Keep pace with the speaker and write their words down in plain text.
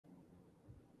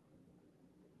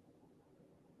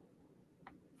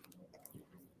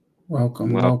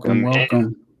Welcome, welcome, Welcome in.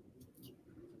 welcome.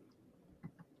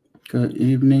 Good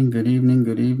evening, good evening,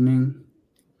 good evening.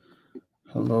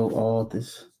 Hello, all.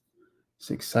 It's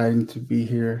exciting to be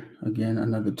here again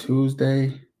another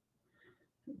Tuesday.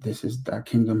 This is Thy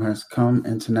Kingdom Has Come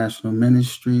International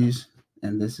Ministries,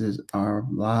 and this is our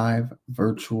live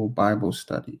virtual Bible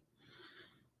study.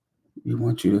 We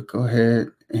want you to go ahead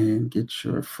and get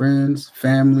your friends,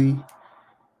 family,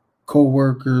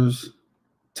 co-workers,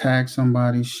 tag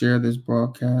somebody, share this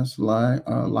broadcast,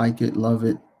 like it, love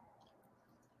it,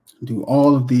 do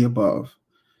all of the above,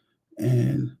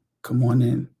 and come on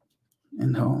in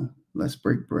and home. Let's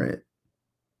break bread.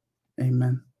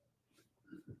 Amen.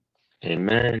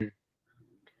 Amen.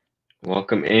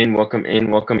 Welcome in, welcome in,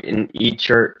 welcome in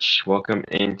E-Church. Welcome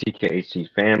in TKHC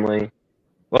family.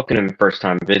 Welcome in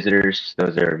first-time visitors,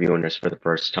 those that are viewing us for the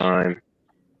first time.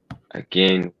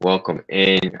 Again, welcome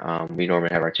in. We normally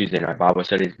have our Tuesday night Bible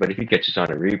studies, but if you catch us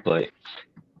on a replay,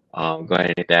 go ahead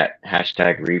and hit that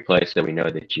hashtag replay so we know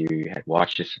that you had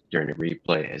watched us during the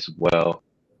replay as well.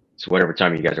 So whatever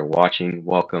time you guys are watching,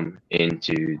 welcome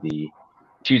into the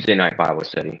Tuesday night Bible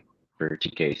study for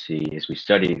TKC as we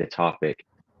study the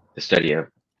study of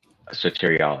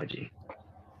soteriology.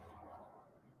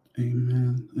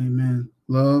 Amen. Amen.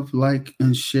 Love, like,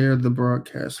 and share the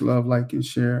broadcast. Love, like, and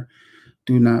share.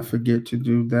 Do not forget to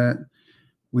do that.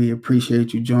 We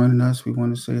appreciate you joining us. We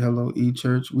want to say hello,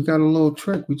 E-Church. We got a little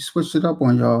trick. We switched it up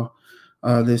on y'all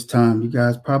this time. You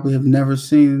guys probably have never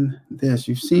seen this.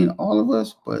 You've seen all of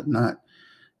us, but not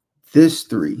these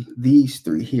three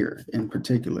here in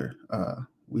particular.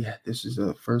 This is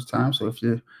the first time. So if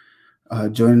you're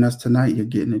joining us tonight, you're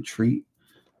getting a treat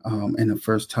and a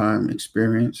first time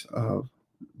experience of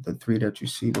the three that you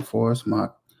see before us. My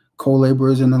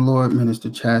co-laborers in the Lord,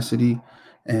 Minister Chastity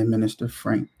and Minister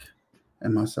Frank,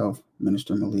 and myself,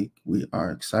 Minister Malik. We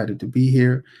are excited to be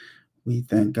here. We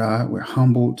thank God. We're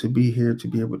humbled to be here, to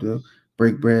be able to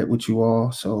break bread with you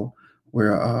all. So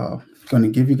we're going to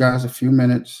give you guys a few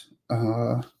minutes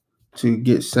to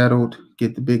get settled,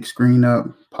 get the big screen up,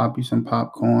 pop you some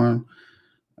popcorn,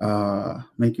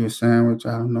 make you a sandwich.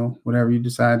 I don't know, whatever you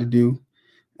decide to do,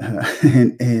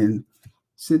 and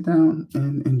sit down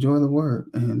and enjoy the word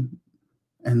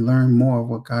and learn more of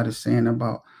what God is saying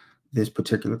about this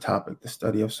particular topic, the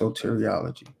study of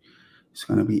soteriology. It's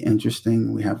going to be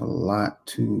interesting. We have a lot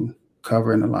to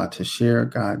cover and a lot to share.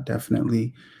 God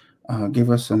definitely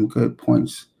give us some good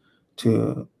points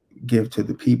to give to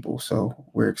the people. So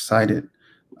we're excited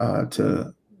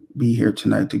to be here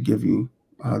tonight to give you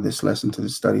this lesson, to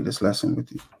study this lesson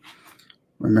with you.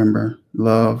 Remember,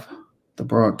 love the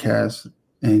broadcast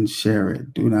and share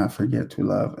it. Do not forget to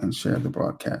love and share the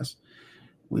broadcast.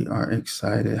 We are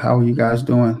excited. How are you guys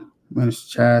doing?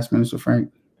 Minister Chaz, Minister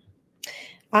Frank?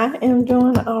 I am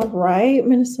doing all right,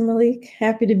 Minister Malik.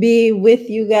 Happy to be with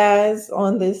you guys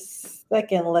on this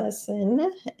second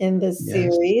lesson in this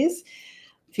series.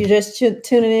 If you're just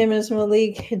tuning in, Minister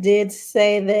Malik did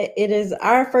say that it is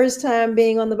our first time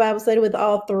being on the Bible study with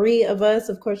all three of us.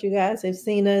 Of course, you guys have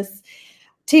seen us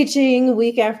teaching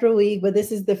week after week, but this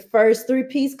is the first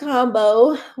three-piece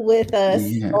combo with us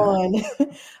on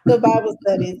the Bible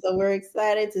study. So we're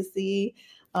excited to see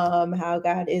how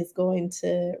God is going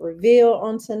to reveal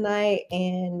on tonight,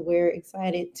 and we're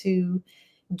excited to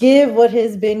give what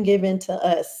has been given to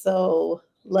us. So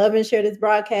love and share this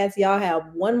broadcast. Y'all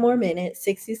have 1 more minute,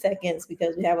 60 seconds,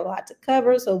 because we have a lot to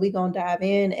cover. So we're going to dive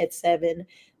in at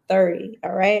 7:30.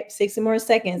 All right, 60 more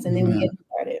seconds, and then we get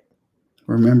started.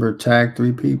 Remember, tag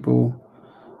 3 people,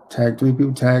 tag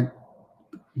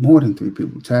more than 3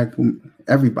 people, tag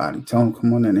everybody. Tell them,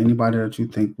 come on in. Anybody that you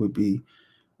think would be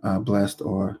blessed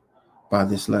or by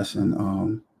this lesson,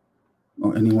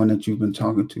 or anyone that you've been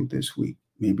talking to this week.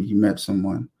 Maybe you met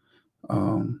someone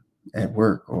at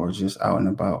work or just out and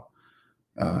about.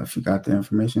 If you got the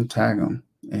information, tag them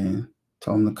and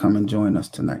tell them to come and join us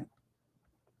tonight.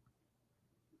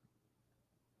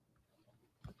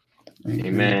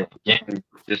 Amen. Again,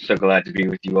 just so glad to be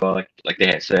with you all. Like they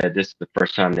had said, this is the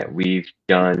first time that we've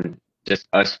done just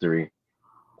us three.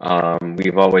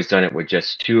 We've always done it with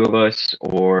just 2 of us,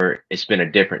 or it's been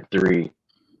a different 3.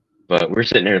 But we're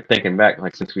sitting there thinking back,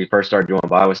 like since we first started doing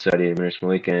Bible study, Minister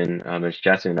Malik and Minister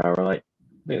Chastity and I were like,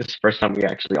 this is the first time we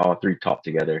actually all 3 talked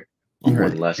together on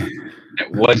one lesson.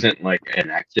 It wasn't like an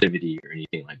activity or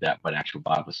anything like that, but actual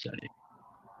Bible study.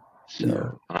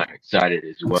 So I'm excited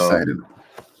as well.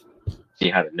 See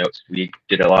how the notes, we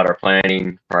did a lot of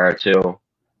planning prior to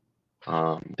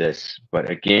this,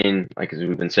 but again, like as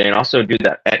we've been saying, also do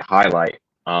that at highlight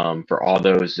for all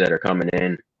those that are coming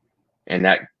in, and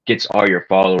that gets all your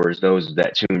followers, those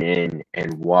that tune in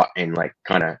and watch and like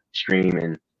kind of stream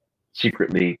and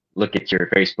secretly look at your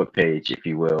Facebook page, if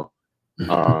you will.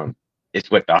 It's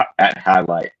with the at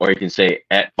highlight, or you can say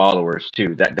at followers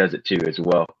too. That does it too as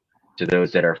well to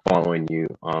those that are following you.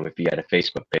 If you got a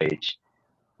Facebook page,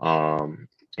 and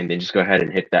then just go ahead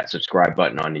and hit that subscribe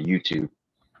button on the YouTube.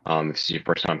 If this is your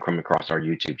first time coming across our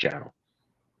YouTube channel.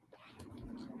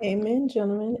 Amen,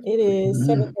 gentlemen. It is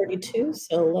 7:32,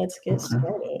 so let's get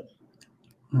started.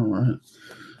 All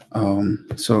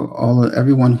right. So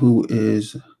everyone who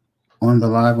is on the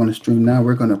live on the stream now,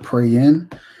 we're going to pray in,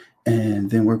 and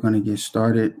then we're going to get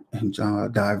started and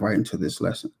dive right into this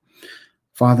lesson.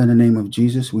 Father, in the name of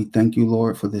Jesus, we thank you,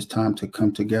 Lord, for this time to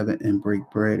come together and break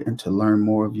bread and to learn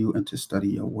more of you and to study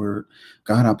your word.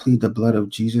 God, I plead the blood of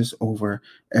Jesus over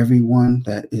everyone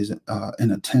that is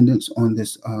in attendance on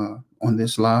this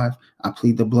live. I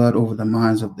plead the blood over the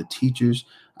minds of the teachers.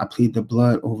 I plead the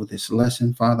blood over this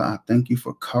lesson, Father. I thank you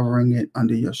for covering it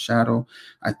under your shadow.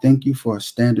 I thank you for a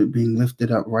standard being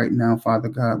lifted up right now, Father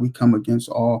God. We come against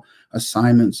all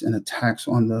assignments and attacks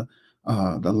on the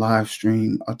live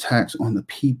stream, attacks on the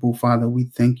people, Father. We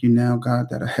thank you now, God,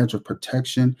 that a hedge of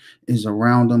protection is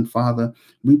around them, Father.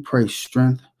 We pray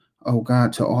strength, oh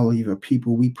God, to all of your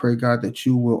people. We pray, God, that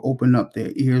you will open up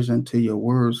their ears unto your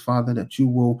words, Father, that you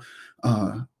will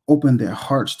open their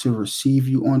hearts to receive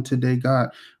you on today, God.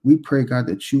 We pray, God,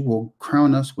 that you will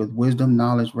crown us with wisdom,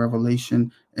 knowledge,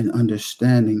 revelation, and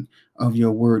understanding of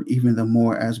your word, even the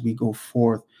more as we go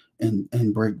forth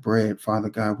and break bread, Father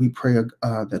God. We pray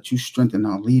that you strengthen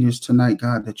our leaders tonight,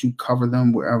 God, that you cover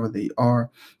them wherever they are,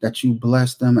 that you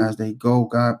bless them as they go,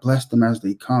 God. Bless them as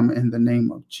they come in the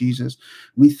name of Jesus.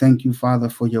 We thank you, Father,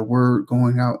 for your word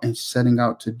going out and setting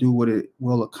out to do what it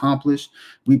will accomplish.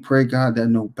 We pray, God, that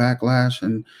no backlash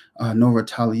and no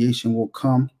retaliation will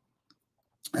come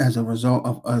as a result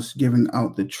of us giving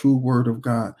out the true word of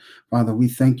God. Father, we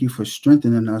thank you for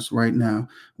strengthening us right now.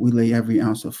 We lay every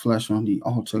ounce of flesh on the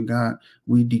altar, God.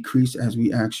 We decrease as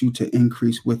we ask you to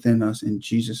increase within us. In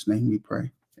Jesus' name we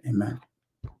pray. Amen.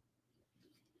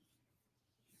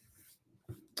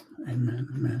 Amen.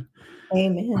 Amen.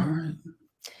 Amen. All right.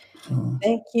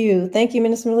 Thank you. Thank you,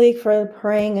 Minister Malik, for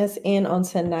praying us in on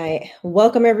tonight.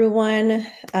 Welcome, everyone.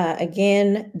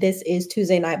 Again, this is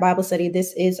Tuesday Night Bible Study.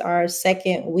 This is our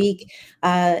second week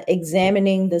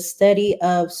examining the study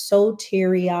of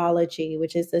soteriology,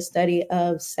 which is the study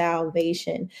of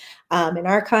salvation. In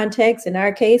our context, in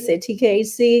our case at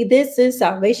TKHC, this is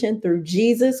salvation through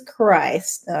Jesus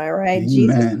Christ. All right. Amen.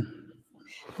 Jesus.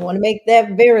 I want to make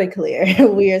that very clear.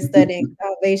 We are studying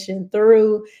salvation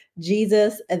through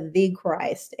Jesus, the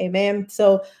Christ. Amen.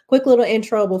 So quick little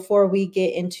intro before we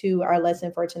get into our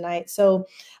lesson for tonight. So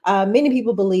many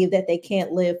people believe that they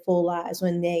can't live full lives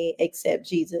when they accept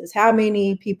Jesus. How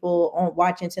many people on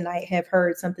watching tonight have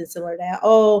heard something similar to that?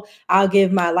 Oh, I'll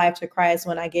give my life to Christ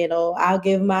when I get old. I'll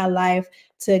give my life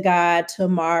to God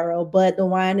tomorrow, but the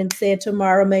wine and said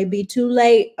tomorrow may be too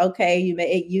late. Okay,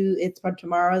 it's for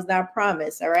tomorrow is not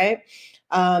promised. All right.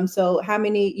 So how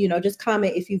many, just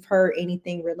comment if you've heard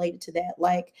anything related to that.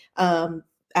 Like,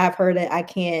 I've heard that I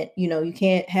can't, you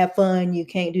can't have fun, you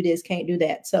can't do this, can't do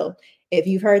that. So if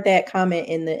you've heard that, comment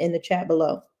in the chat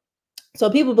below. So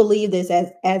people believe this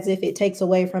as if it takes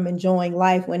away from enjoying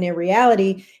life, when in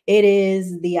reality, it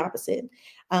is the opposite.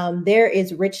 There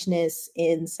is richness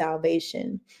in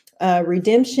salvation.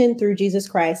 Redemption through Jesus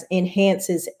Christ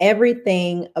enhances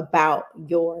everything about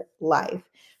your life.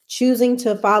 Choosing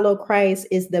to follow Christ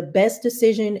is the best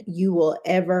decision you will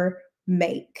ever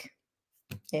make.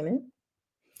 Amen.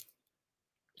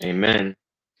 Amen.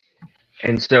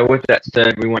 And so with that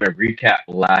said, we want to recap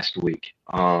last week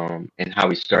and how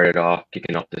we started off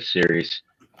kicking off the series.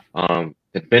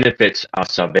 The benefits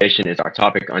of salvation is our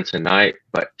topic on tonight,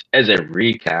 but as a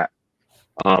recap,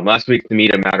 last week the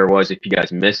meat of matter was, if you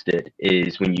guys missed it,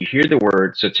 is when you hear the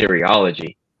word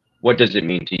soteriology, what does it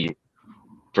mean to you?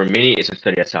 For many, it's a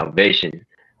study of salvation,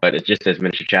 but it's just as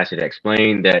Minister Chastity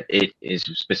explained, that it is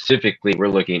specifically, we're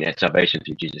looking at salvation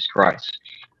through Jesus Christ.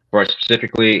 For us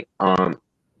specifically,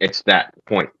 it's that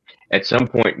point. At some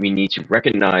point, we need to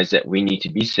recognize that we need to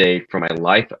be saved from a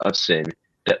life of sin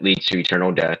that leads to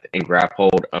eternal death and grab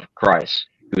hold of Christ,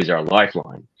 who is our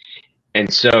lifeline.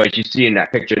 And so, as you see in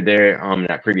that picture there,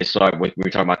 that previous slide, when we were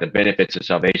talking about the benefits of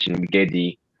salvation, we gave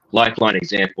the lifeline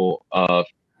example of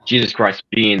Jesus Christ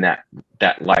being that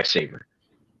lifesaver,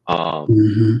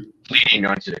 leading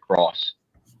onto the cross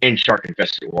in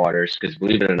shark-infested waters. Because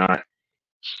believe it or not,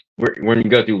 when you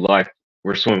go through life,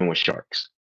 we're swimming with sharks.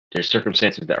 There's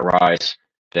circumstances that arise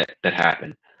that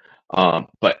happen,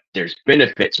 but there's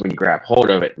benefits when you grab hold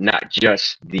of it, not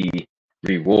just the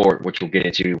reward, which we'll get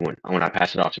into when I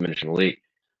pass it off to Minister Malik.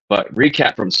 But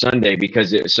recap from Sunday,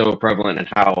 because it was so prevalent in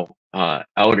how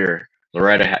Elder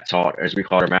Loretta had taught, as we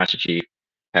called her Master Chief,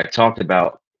 had talked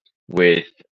about with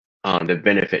the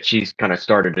benefit. She's kind of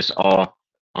started this off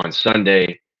on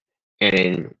Sunday,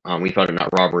 and we felt it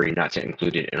not robbery not to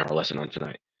include it in our lesson on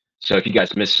tonight. So if you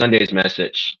guys missed Sunday's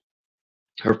message,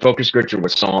 her focus scripture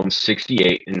was Psalm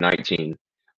 68 and 19.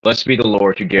 Blessed be the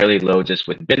Lord who daily loads us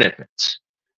with benefits,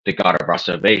 the God of our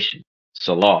salvation.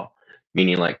 Salah,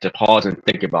 meaning like to pause and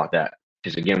think about that.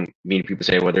 Because again, many people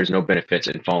say, well, there's no benefits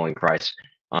in following Christ.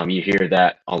 You hear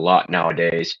that a lot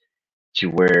nowadays to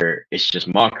where it's just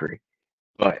mockery.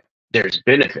 But there's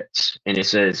benefits, and it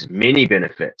says many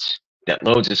benefits that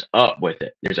loads us up with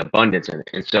it. There's abundance in it.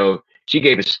 And so she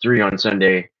gave us 3 on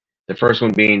Sunday. The first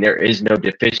one being there is no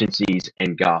deficiencies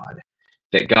in God,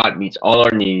 that God meets all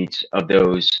our needs of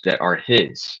those that are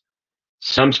his.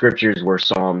 Some scriptures were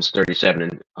Psalms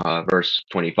 37 and verse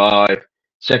 25,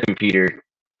 2 Peter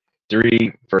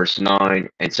 3 verse 9,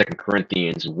 and 2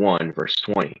 Corinthians 1 verse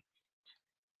 20.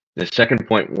 The second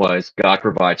point was God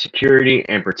provides security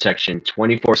and protection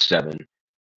 24/7.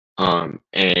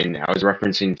 And I was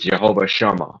referencing Jehovah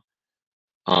Shammah,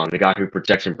 the God who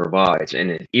protects and provides.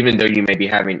 And even though you may be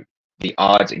having the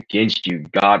odds against you,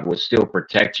 God will still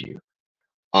protect you.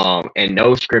 And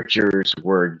those scriptures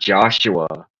were Joshua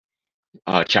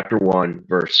chapter 1,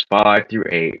 verse 5 through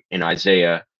 8, and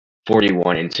Isaiah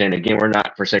 41 and 10. Again, we're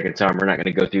not, for sake of time, we're not going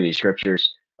to go through these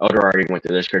scriptures. Elder already went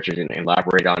through those scriptures and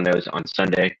elaborate on those on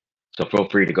Sunday. So feel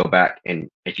free to go back and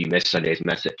if you missed Sunday's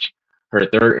message. Her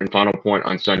third and final point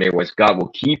on Sunday was God will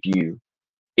keep you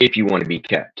if you want to be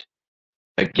kept.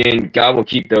 Again, God will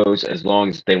keep those as long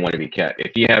as they want to be kept.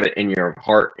 If you have it in your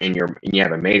heart and you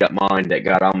have a made up mind that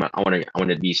God, I want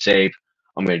to be saved.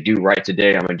 I'm going to do right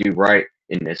today. I'm going to do right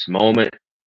in this moment.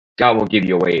 God will give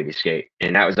you a way of escape.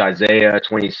 And that was Isaiah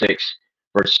 26,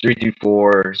 verse 3 through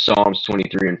 4, Psalms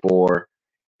 23 and 4,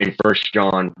 and 1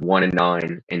 John 1 and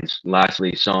 9, and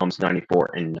lastly, Psalms 94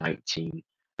 and 19.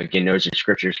 Again, those are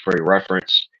scriptures for your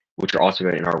reference, which are also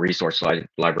in our resource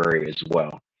library as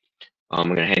well. I'm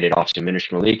going to hand it off to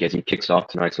Minister Malik as he kicks off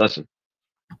tonight's lesson.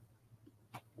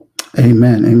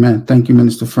 Amen. Amen. Thank you,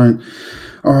 Minister Frank.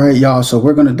 All right, y'all. So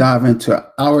we're going to dive into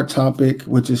our topic,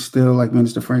 which is still, like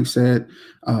Minister Frank said,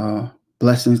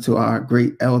 blessings to our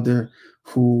great elder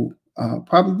who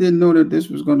probably didn't know that this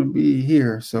was going to be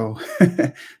here. So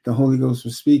the Holy Ghost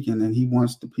was speaking, and he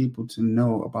wants the people to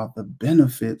know about the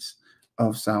benefits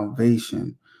of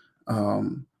salvation.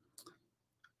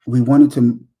 We wanted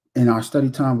to, in our study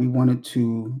time, we wanted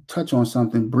to touch on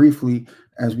something briefly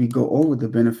as we go over the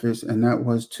benefits, and that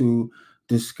was to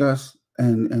discuss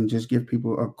and just give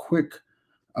people a quick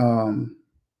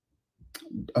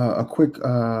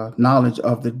knowledge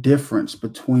of the difference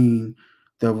between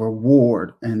the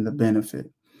reward and the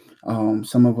benefit.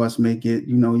 Some of us may get,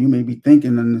 you may be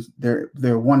thinking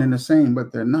they're one and the same,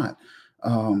 but they're not.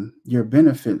 Your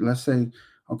benefit, let's say,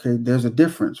 okay, there's a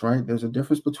difference, right? There's a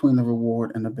difference between the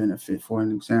reward and the benefit. For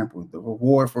an example, the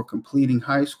reward for completing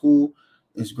high school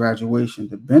is graduation.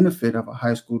 The benefit of a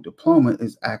high school diploma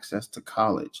is access to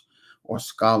college or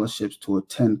scholarships to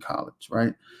attend college,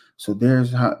 right? So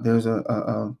there's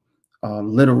a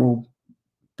literal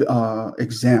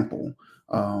example,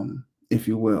 if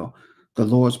you will. The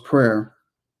Lord's Prayer,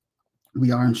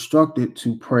 we are instructed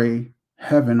to pray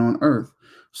heaven on earth.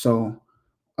 So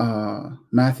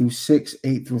Matthew 6,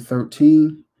 8 through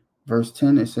 13, verse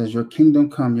 10, it says, your kingdom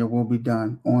come, your will be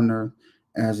done on earth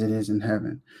as it is in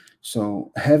heaven.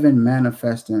 So heaven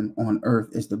manifesting on earth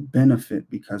is the benefit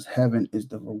because heaven is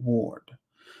the reward.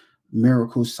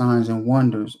 Miracles, signs, and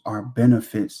wonders are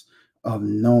benefits of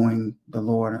knowing the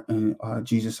Lord and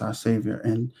Jesus, our Savior,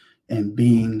 and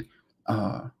being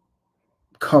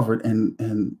covered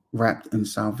and wrapped in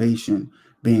salvation,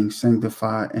 being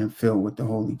sanctified and filled with the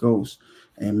Holy Ghost.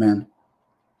 Amen.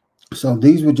 So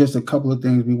these were just a couple of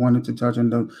things we wanted to touch on.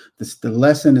 The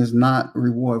lesson is not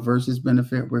reward versus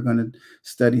benefit. We're going to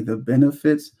study the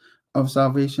benefits of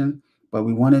salvation, but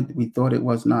we thought it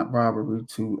was not robbery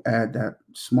to add that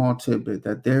small tidbit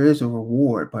that there is a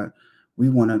reward, but we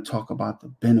want to talk about the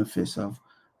benefits of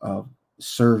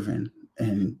serving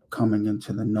and coming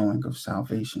into the knowing of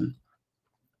salvation.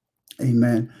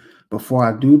 Amen. Before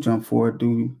I do jump forward,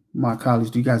 do my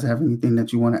colleagues, do you guys have anything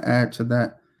that you want to add to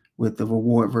that with the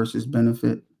reward versus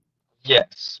benefit?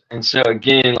 Yes. And so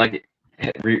again, like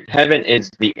heaven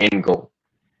is the end goal.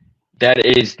 That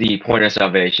is the point of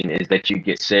salvation, is that you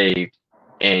get saved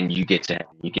and you get to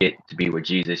heaven. You get to be with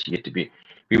Jesus. You get to be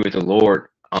with the Lord.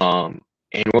 And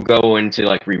we'll go into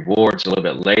like rewards a little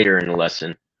bit later in the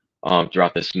lesson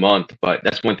throughout this month. But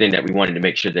that's one thing that we wanted to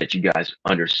make sure that you guys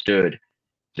understood,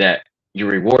 that your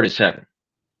reward is heaven.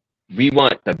 We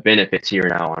want the benefits here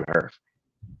now on earth.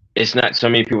 It's not, so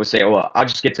many people say, oh, well, I'll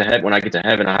just get to heaven. When I get to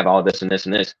heaven, I have all this and this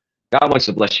and this. God wants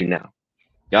to bless you now.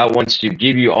 God wants to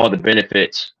give you all the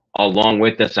benefits along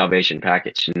with the salvation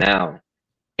package now.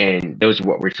 And those are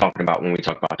what we're talking about when we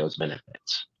talk about those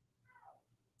benefits.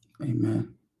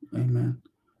 Amen. Amen.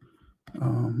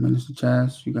 Minister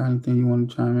Chaz, you got anything you want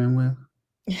to chime in with?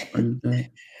 Are you good?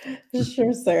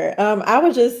 Sure, sir. I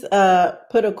would just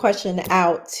put a question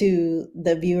out to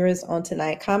the viewers on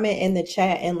tonight. Comment in the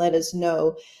chat and let us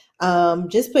know.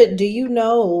 Just put, do you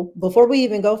know, before we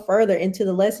even go further into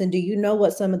the lesson, do you know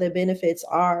what some of the benefits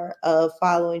are of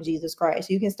following Jesus Christ?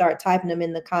 You can start typing them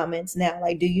in the comments now.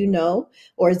 Like, do you know,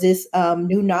 or is this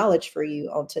new knowledge for you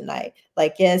on tonight?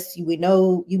 Like, yes, we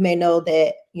know, you may know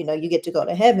that, you know, you get to go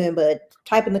to heaven, but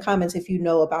type in the comments if you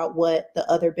know about what the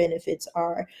other benefits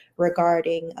are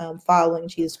regarding following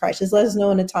Jesus Christ. Just let us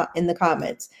know in the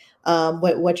comments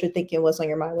what you're thinking, what's on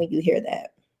your mind when you hear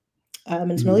that.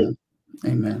 Ms. Malik?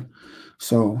 Amen.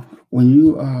 So when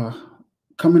you are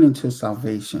coming into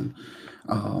salvation,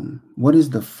 what is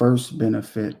the first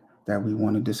benefit that we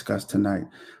want to discuss tonight?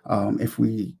 If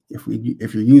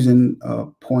you're using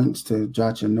points to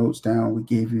jot your notes down, we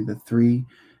gave you the 3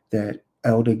 that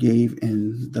Elder gave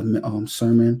in the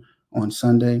sermon on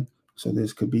Sunday. So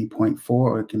this could be point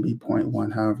 4 or it can be point 1,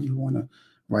 however you want to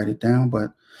write it down.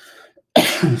 But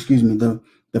excuse me,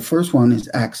 the first one is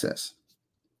access.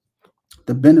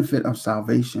 The benefit of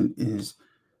salvation is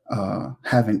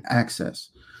having access.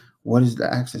 What is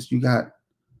the access? You got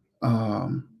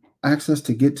access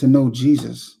to get to know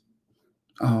Jesus.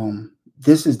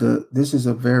 This is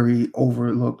a very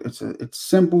overlooked. It's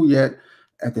simple, yet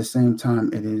at the same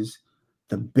time it is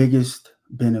the biggest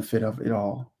benefit of it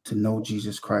all, to know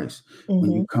Jesus Christ.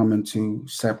 When you come into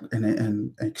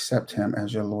and accept Him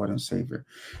as your Lord and Savior.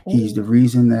 He's the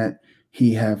reason that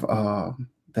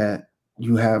that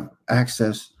you have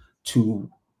access to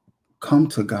come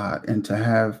to God and to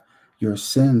have your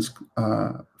sins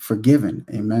forgiven.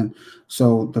 Amen.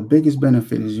 So the biggest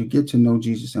benefit is you get to know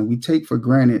Jesus, and we take for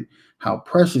granted how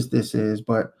precious this is,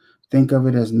 but think of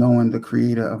it as knowing the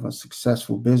creator of a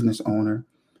successful business owner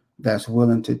that's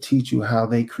willing to teach you how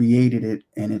they created it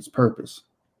and its purpose.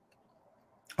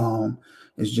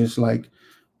 It's just like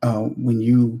when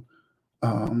you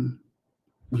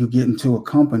get into a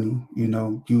company,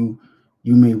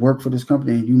 you may work for this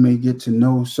company and you may get to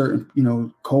know certain,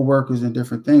 co-workers and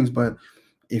different things. But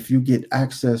if you get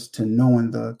access to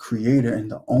knowing the creator and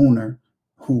the owner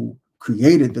who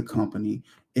created the company,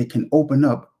 it can open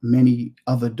up many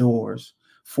other doors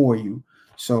for you.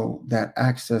 So that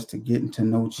access to getting to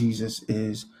know Jesus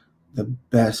is the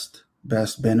best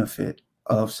benefit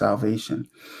of salvation.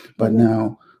 But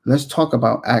now let's talk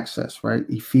about access, right?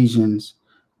 Ephesians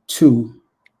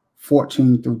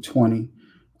 2:14 through 20.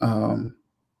 I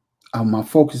want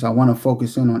to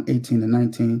focus in on 18 and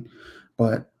 19,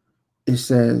 but it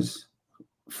says,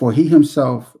 for he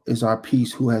himself is our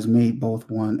peace, who has made both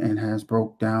one and has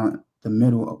broke down the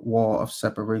middle wall of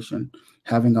separation,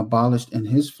 having abolished in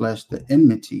his flesh the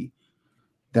enmity,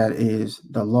 that is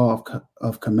the law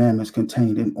of commandments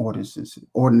contained in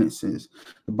ordinances.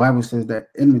 The Bible says that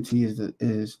enmity is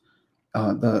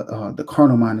the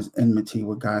carnal mind is enmity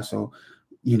with God. So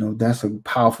that's a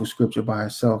powerful scripture by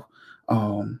itself.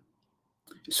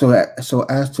 So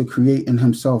as to create in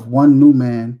himself one new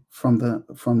man from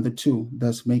the two,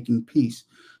 thus making peace.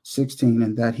 16,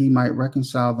 and that he might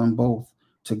reconcile them both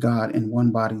to God in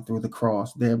one body through the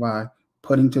cross, thereby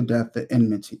putting to death the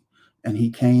enmity. And he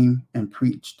came and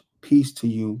preached peace to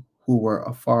you who were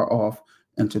afar off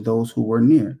and to those who were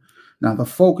near. Now the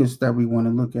focus that we want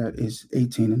to look at is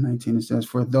 18 and 19. It says,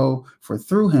 for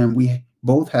through him we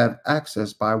both have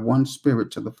access by one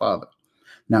Spirit to the Father.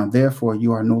 Now, therefore,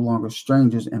 you are no longer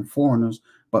strangers and foreigners,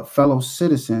 but fellow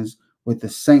citizens with the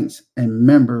saints and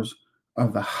members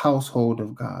of the household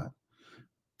of God.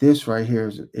 This right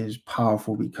here is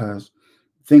powerful, because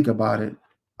think about it.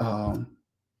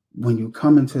 When you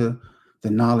come into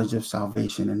the knowledge of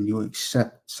salvation and you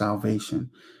accept salvation,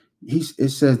 it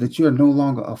says that you are no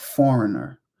longer a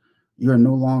foreigner. You are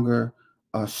no longer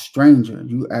a stranger.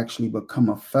 You actually become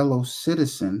a fellow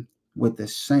citizen with the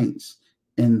saints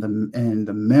and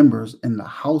the members in the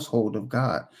household of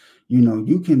God.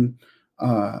 You can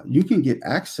get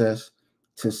access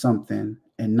to something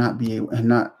and not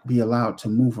be allowed to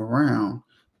move around,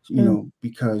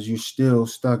 because you're still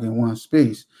stuck in one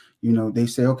space. They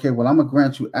say, okay, well, I'm gonna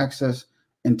grant you access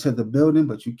into the building,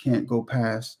 but you can't go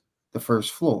past the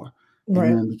first floor. Right.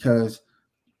 And then because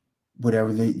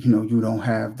whatever you don't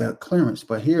have that clearance.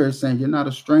 But here it's saying you're not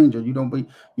a stranger. You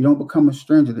don't become a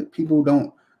stranger. That people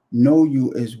don't know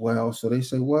you as well. So they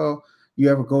say, well, you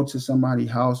ever go to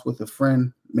somebody's house with a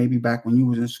friend, maybe back when you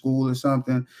was in school or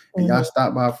something, and y'all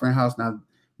stop by a friend's house. Now,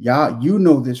 y'all, you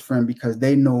know this friend because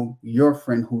they know your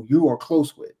friend who you are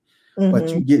close with. But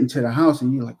you get into the house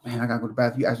and you're like, man, I gotta go to the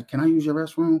bathroom. You ask, can I use your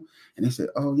restroom? And they said,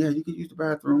 oh yeah, you can use the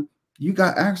bathroom. You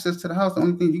got access to the house. The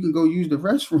only thing you can go use the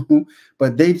restroom,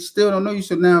 but they still don't know you.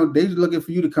 So now they're looking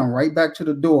for you to come right back to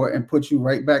the door and put you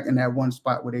right back in that one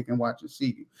spot where they can watch and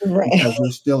see you, because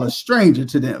you're still a stranger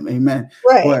to them. Amen.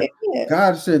 But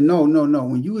God said, no, no, no.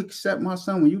 When you accept my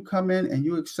son, when you come in and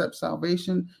you accept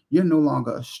salvation, you're no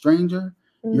longer a stranger.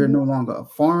 You're no longer a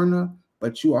foreigner,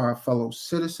 but you are a fellow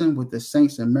citizen with the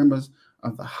saints and members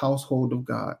of the household of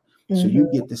God. So you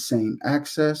get the same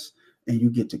access, and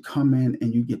you get to come in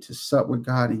and you get to sup with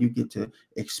God, and you get to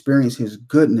experience his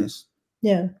goodness.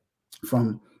 Yeah.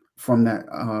 From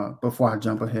that, before I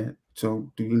jump ahead.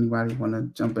 So do anybody want to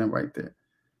jump in right there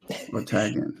or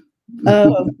tag in?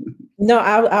 No,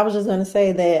 I was just going to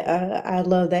say that I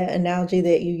love that analogy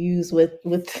that you use with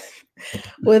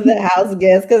the house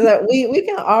guests, because we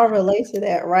can all relate to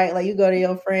that, right? Like you go to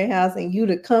your friend's house and you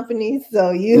the company, so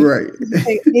you right.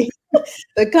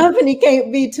 The company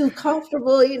can't be too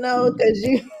comfortable, because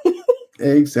you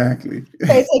exactly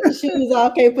can't take your shoes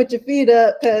off, can't put your feet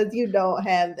up because you don't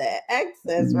have that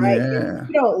access, right? Yeah.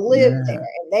 You don't live there,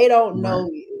 and they don't know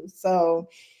Right. you, so.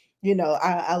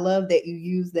 I love that you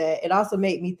use that. It also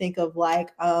made me think of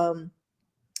like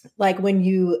when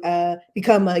you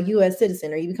become a U.S.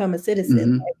 citizen, or you become a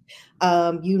citizen,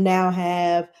 you now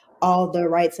have all the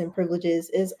rights and privileges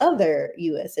as other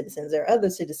U.S. citizens or other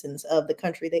citizens of the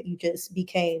country that you just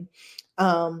became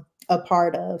a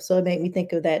part of. So it made me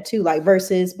think of that too. Like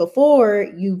versus before,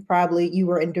 you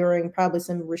were enduring probably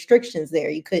some restrictions there.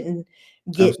 You couldn't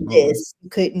get this,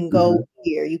 you couldn't go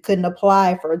here, you couldn't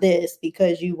apply for this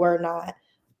because you were not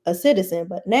a citizen.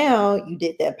 But now you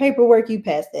did that paperwork, you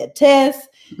passed that test,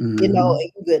 and you're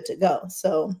good to go.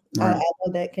 So I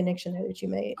love that connection that you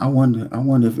made. I wonder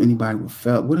if anybody would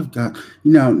felt, what if God,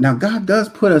 now God does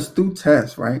put us through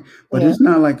tests, right? But it's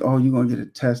not like, oh, you're gonna get a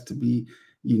test to be,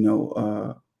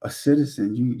 a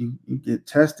citizen. You get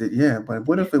tested, yeah. But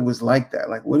what if it was like that?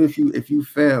 Like, what if you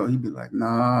fail? He'd be like,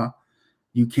 nah,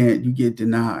 you can't. You get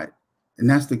denied. And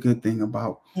that's the good thing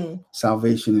about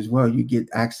salvation as well. You get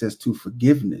access to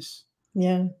forgiveness.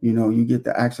 Yeah. You get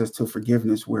the access to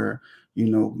forgiveness where,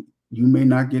 you may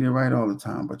not get it right all the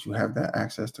time, but you have that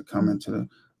access to come into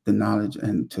the knowledge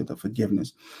and to the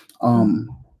forgiveness.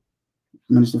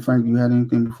 Minister Frank, you had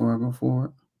anything before I go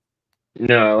forward?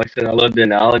 No, like I said, I love the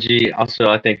analogy. Also,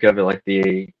 I think of it like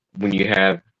when you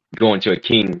have going to a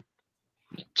king's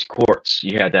courts,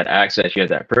 you have that access, you have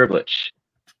that privilege.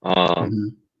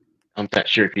 I'm not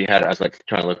sure if you had it. I was like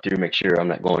trying to look through, make sure I'm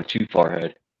not going too far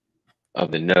ahead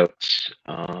of the notes.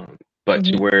 But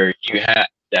to where you had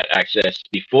that access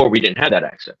before, we didn't have that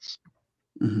access.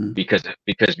 Because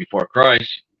before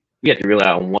Christ, we had to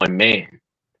rely on one man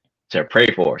to pray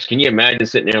for us. Can you imagine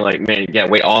sitting there like, man, you got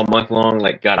to wait all month long?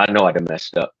 Like, God, I know I'd have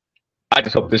messed up. I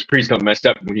just hope this priest don't mess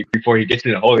up before he gets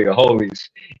to the Holy of Holies,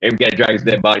 and we got to drag his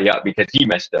dead body out because he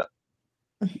messed up.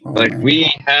 Like, we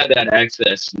had that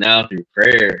access now through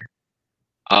prayer,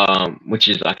 which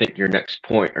is, I think, your next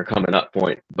point or coming up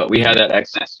point. But we have that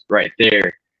access right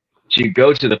there to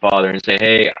go to the Father and say,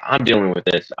 hey, I'm dealing with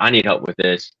this. I need help with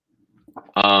this.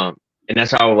 And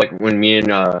that's how, like, when me and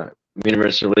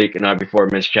Mr. Leek and I, before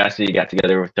Miss Chastity got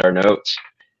together with our notes,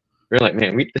 we are like,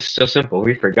 man, this is so simple.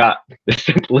 We forgot the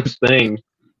simplest thing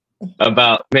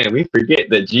about, man, we forget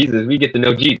that we get to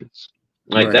know Jesus.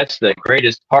 Like, that's the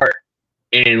greatest part.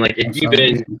 And, like, if you've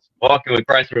been walking with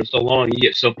Christ for so long, you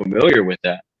get so familiar with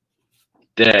that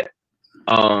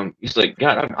it's like,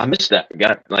 God, I miss that.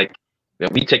 God, like,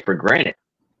 that we take for granted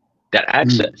that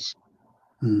access.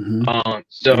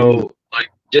 So, like,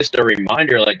 just a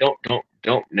reminder, like,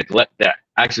 don't neglect that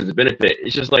access to benefit.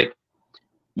 It's just like,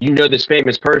 this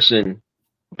famous person,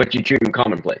 but you treat them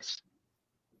commonplace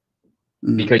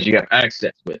because you have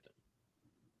access with them.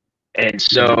 And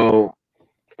so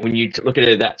when you look at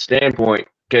it that standpoint,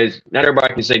 because not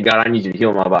everybody can say, God, I need you to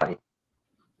heal my body.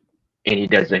 And he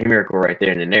does the miracle right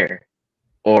there and there.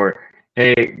 Or,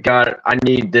 hey, God, I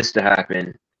need this to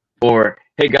happen. Or,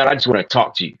 hey, God, I just want to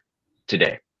talk to you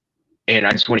today. And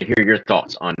I just want to hear your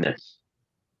thoughts on this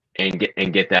and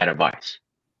get that advice.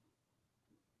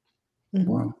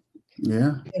 Wow.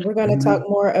 Yeah. And we're going to talk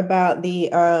more about the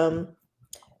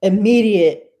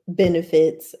immediate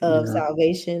benefits of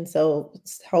salvation. So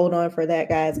hold on for that,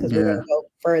 guys, because we're going to go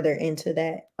further into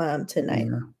that tonight.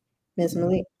 Ms.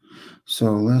 Malik.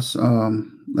 So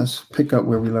let's pick up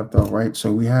where we left off, right?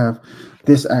 So we have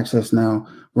this access now,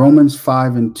 Romans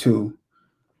 5:2.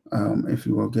 If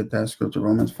you will get that scripture,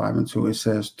 Romans 5:2, it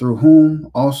says, "Through whom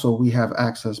also we have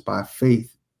access by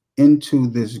faith into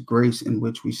this grace in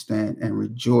which we stand and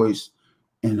rejoice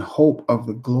in hope of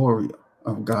the glory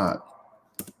of God."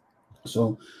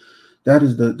 So that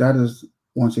is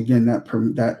once again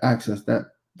that access,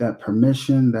 that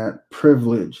permission, that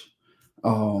privilege,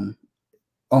 um,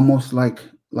 almost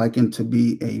likened to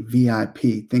be a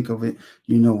VIP. Think of it,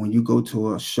 when you go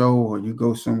to a show or you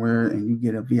go somewhere and you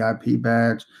get a VIP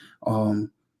badge,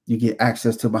 you get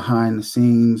access to behind the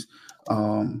scenes,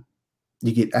 um,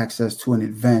 you get access to an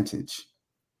advantage,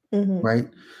 right?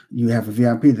 You have a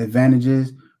VIP. The advantage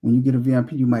is when you get a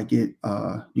VIP, you might get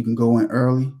you can go in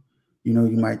early. You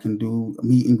might can do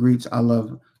meet and greets. I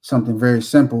love something very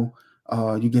simple.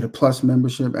 You get a plus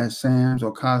membership at Sam's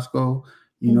or Costco.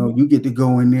 You get to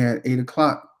go in there at 8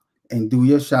 o'clock and do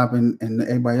your shopping, and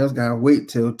everybody else gotta wait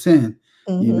till 10.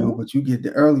 But you get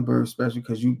the early bird special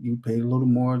because you paid a little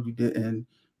more. You did, and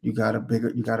you got a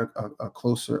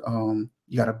closer,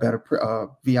 you got a better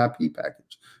VIP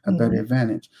package, a better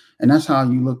advantage. And that's how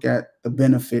you look at the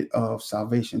benefit of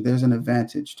salvation. There's an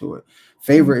advantage to it.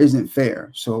 Favor isn't fair.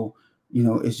 So,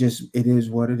 it is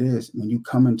what it is. When you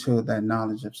come into that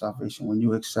knowledge of salvation, when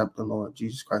you accept the Lord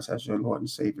Jesus Christ as your Lord and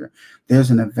Savior,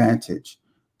 there's an advantage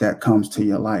that comes to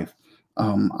your life.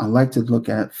 I like to look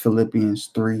at Philippians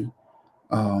 3,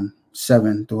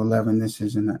 7-11. This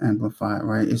is in the Amplified,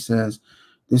 right? It says,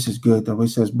 this is good though. It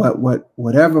says, "But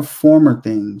whatever former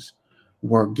things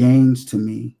were gains to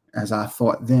me, as I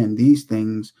thought then, these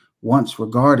things once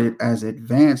regarded as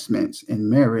advancements in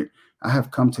merit, I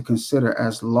have come to consider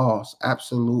as loss,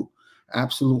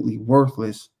 absolutely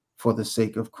worthless for the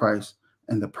sake of Christ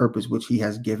and the purpose which he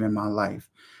has given my life."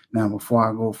 Now, before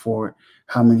I go forward,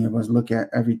 how many of us look at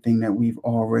everything that we've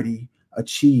already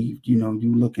achieved? You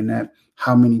looking at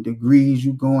how many degrees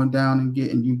you going down and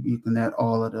getting, you looking at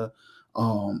all of the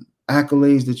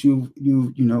accolades that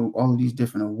all of these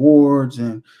different awards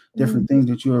and different things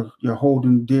that you're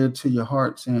holding dear to your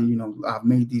heart, saying, I've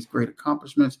made these great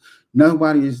accomplishments.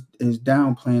 Nobody is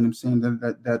downplaying them, saying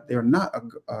that they're not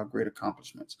a great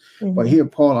accomplishments. But here,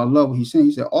 Paul, I love what he's saying.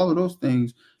 He said, all of those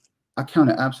things I count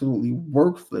it absolutely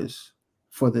worthless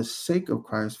for the sake of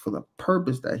Christ, for the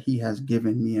purpose that he has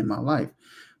given me in my life.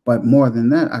 But more than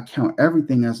that, I count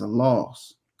everything as a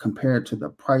loss compared to the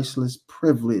priceless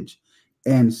privilege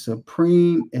and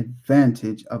supreme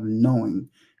advantage of knowing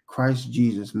Christ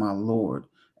Jesus, my Lord,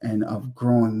 and of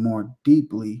growing more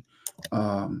deeply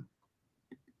and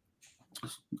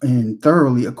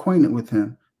thoroughly acquainted with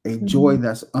him, a joy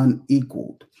that's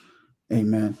unequaled.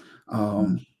 Amen.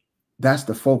 That's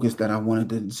the focus that I wanted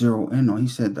to zero in on. He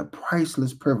said the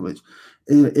priceless privilege.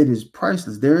 It is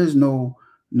priceless. There is no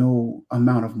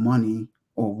amount of money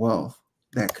or wealth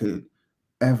that could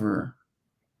ever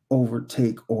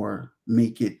overtake or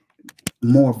make it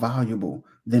more valuable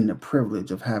than the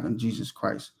privilege of having Jesus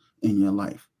Christ in your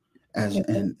life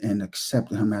and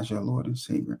accepting him as your Lord and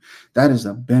Savior. That is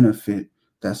a benefit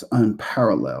that's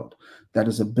unparalleled. That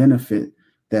is a benefit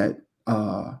that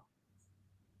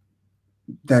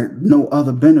that no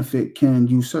other benefit can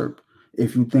usurp.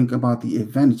 If you think about the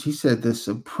advantage, he said the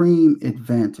supreme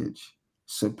advantage,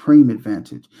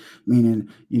 meaning,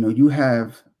 you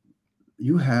have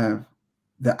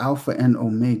the Alpha and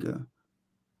Omega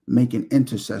making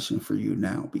intercession for you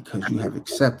now because you have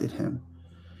accepted him.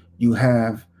 You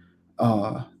have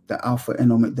the Alpha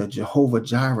and Omega, the Jehovah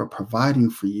Jireh, providing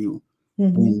for you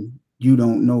when you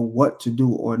don't know what to do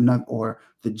or not, or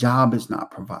the job is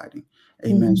not providing.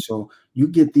 Amen. So you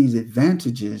get these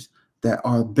advantages that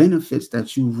are benefits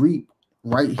that you reap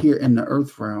right here in the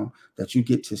earth realm that you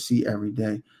get to see every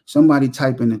day. Somebody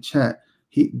type in the chat,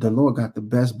 the Lord got the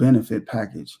best benefit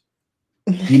package.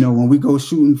 When we go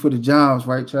shooting for the jobs,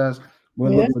 right, Chaz? We're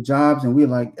looking for jobs and we're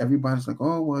like, everybody's like,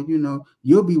 oh, well,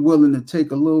 you'll be willing to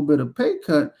take a little bit of pay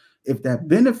cut if that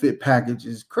benefit package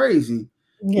is crazy.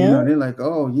 They're like,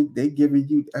 oh, they giving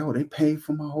you, oh, they pay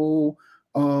for my whole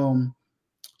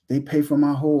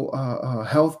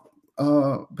health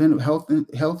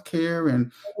health care,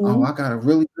 and oh, I got a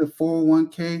really good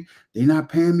 401k. They're not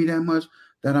paying me that much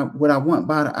what I want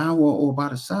by the hour or by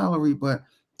the salary, but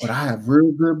I have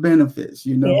real good benefits,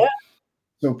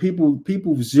 So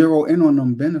people zero in on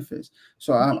them benefits.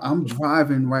 So I'm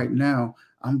driving right now.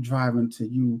 I'm driving to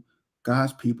you,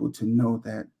 God's people, to know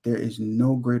that there is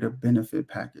no greater benefit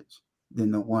package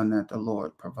than the one that the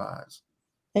Lord provides.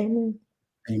 Amen.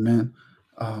 Amen.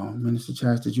 Minister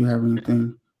Chaz, did you have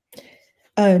anything?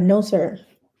 No, sir.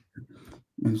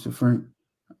 Minister Frank,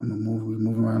 we're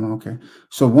moving around. Okay.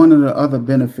 So one of the other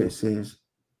benefits is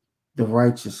the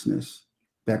righteousness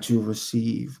that you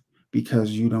receive,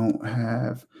 because you don't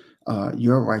have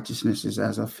your righteousness is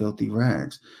as a filthy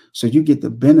rags. So you get the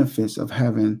benefits of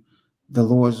having the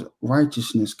Lord's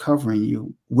righteousness covering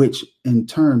you, which in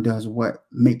turn does what?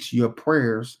 Makes your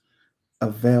prayers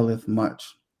availeth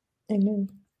much. Amen.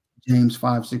 James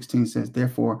 5:16 says,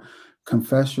 therefore,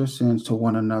 confess your sins to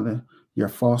one another, your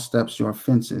false steps, your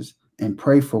offenses, and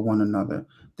pray for one another,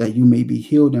 that you may be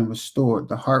healed and restored.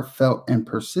 The heartfelt and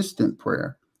persistent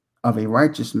prayer of a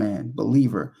righteous man,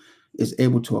 believer, is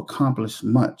able to accomplish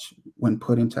much when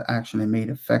put into action and made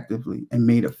effective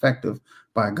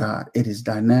by God. It is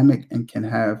dynamic and can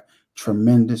have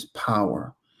tremendous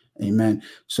power. Amen.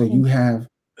 So you have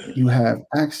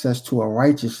access to a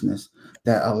righteousness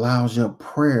that allows your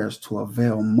prayers to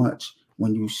avail much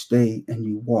when you stay and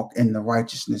you walk in the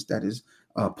righteousness that is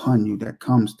upon you, that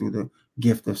comes through the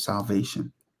gift of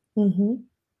salvation. Mm-hmm.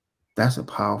 That's a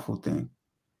powerful thing.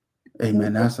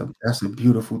 Amen. Mm-hmm. That's a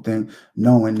beautiful thing,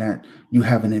 knowing that you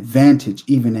have an advantage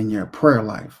even in your prayer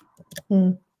life.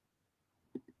 Mm.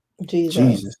 Jesus.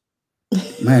 Jesus,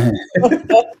 man.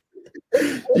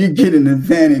 You get an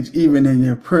advantage even in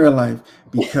your prayer life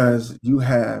because you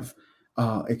have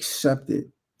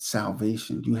accepted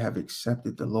salvation. You have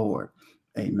accepted the Lord.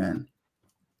 Amen.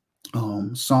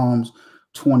 Psalms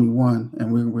 21,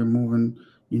 and we're moving,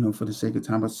 for the sake of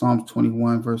time, but Psalms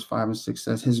 21, verse 5 and 6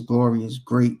 says, his glory is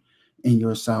great in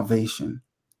your salvation.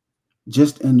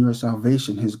 Just in your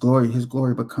salvation, his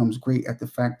glory becomes great at the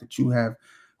fact that you have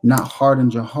not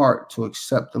hardened your heart to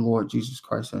accept the Lord Jesus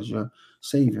Christ as your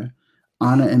Savior.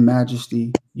 Honor and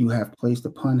majesty you have placed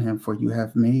upon him, for you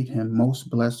have made him most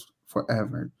blessed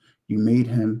forever. You made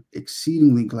him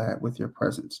exceedingly glad with your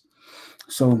presence.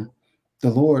 So the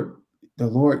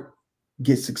Lord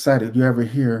gets excited. You ever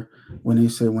hear when they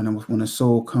say when a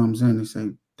soul comes in, they say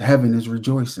heaven is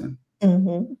rejoicing.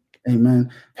 Mm-hmm.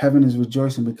 Amen. Heaven is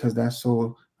rejoicing because that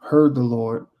soul heard the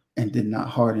Lord and did not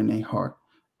harden a heart.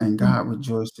 And God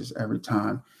rejoices every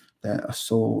time that a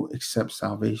soul accepts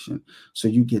salvation. So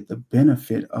you get the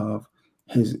benefit of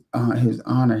his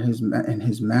honor, and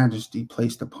his majesty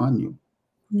placed upon you.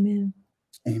 Amen.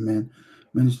 Amen.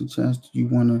 Minister Chess, do you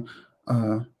want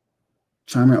to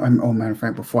chime in? Oh, matter of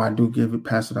fact, before I do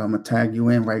pass it, I'm gonna tag you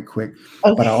in right quick.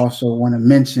 Okay. But I also want to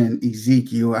mention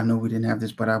Ezekiel. I know we didn't have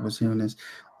this, but I was hearing this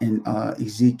in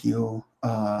Ezekiel,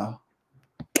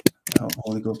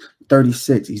 Holy Ghost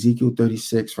 36, Ezekiel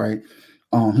 36, right?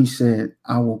 He said,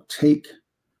 I will take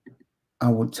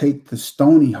the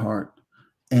stony heart,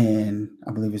 and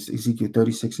I believe it's Ezekiel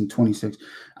 36 and 26.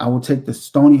 I will take the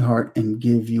stony heart and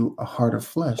give you a heart of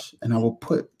flesh, and I will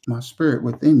put my spirit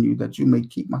within you that you may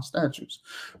keep my statutes,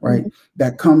 right? Mm-hmm.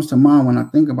 That comes to mind when I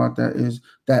think about that is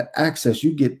that access.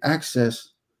 You get access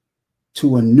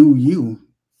to a new you.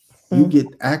 You get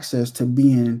access to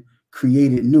being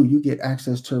created new. You get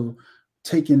access to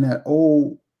taking that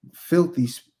old filthy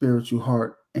spiritual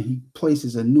heart, and he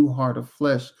places a new heart of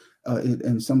flesh,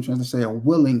 and some trying to say a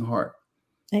willing heart.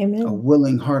 Amen. A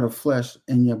willing heart of flesh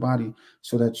in your body,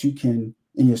 so that you can,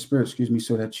 in your spirit,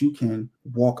 so that you can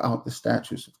walk out the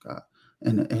statutes of God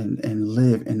and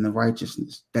live in the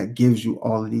righteousness that gives you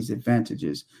all of these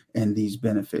advantages and these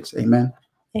benefits. Amen.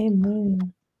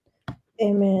 Amen.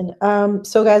 Amen.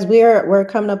 So guys, we're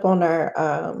coming up on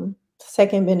our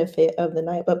second benefit of the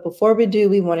night. But before we do,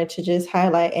 we wanted to just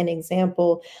highlight an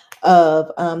example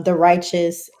of the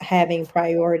righteous having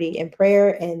priority in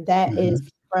prayer, and that is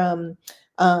from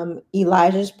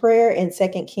Elijah's prayer in 2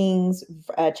 Kings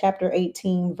chapter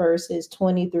 18, verses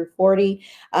 20 through 40.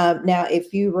 Now,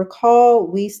 if you recall,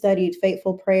 we studied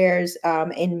faithful prayers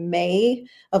in May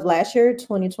of last year,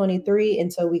 2023.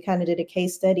 And so we kind of did a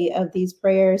case study of these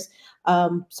prayers.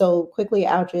 So quickly,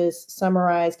 I'll just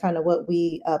summarize kind of what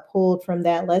we pulled from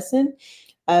that lesson.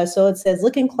 So it says,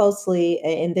 looking closely,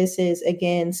 and this is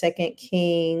again, 2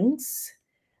 Kings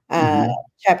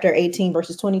chapter 18,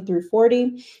 verses 20 through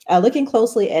 40. Looking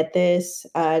closely at this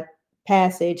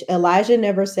passage, Elijah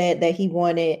never said that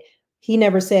he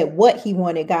never said what he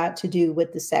wanted God to do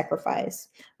with the sacrifice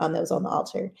that was on the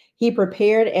altar. He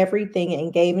prepared everything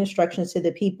and gave instructions to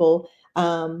the people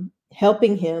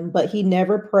helping him, but he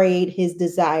never prayed his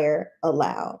desire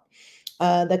aloud.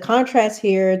 The contrast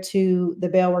here to the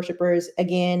Baal worshipers,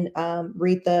 again,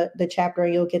 read the chapter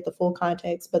and you'll get the full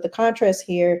context. But the contrast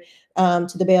here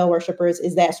to the Baal worshipers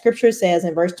is that scripture says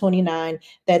in verse 29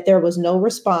 that there was no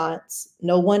response,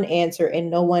 no one answered,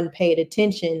 and no one paid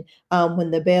attention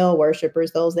when the Baal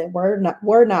worshipers, those that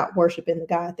were not worshiping the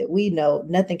God that we know,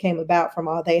 nothing came about from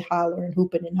all they hollering,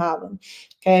 hooping, and hollering.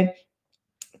 Okay.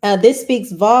 This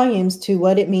speaks volumes to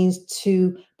what it means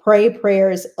to pray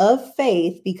prayers of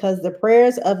faith, because the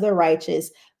prayers of the righteous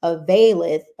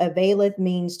Availeth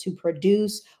means to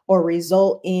produce or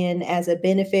result in as a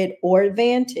benefit or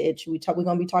advantage. We're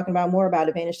going to be talking about more about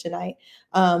advantage tonight.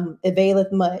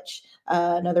 Availeth much.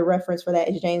 Another reference for that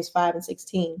is James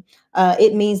 5:16.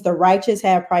 It means the righteous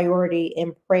have priority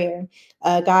in prayer.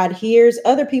 God hears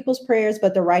other people's prayers,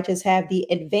 but the righteous have the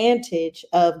advantage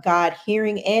of God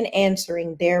hearing and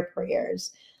answering their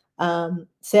prayers,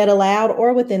 said aloud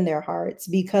or within their hearts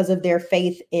because of their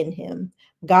faith in him.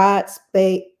 God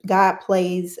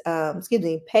pays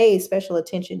special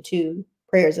attention to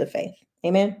prayers of faith.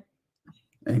 Amen.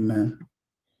 Amen.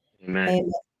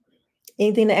 Amen.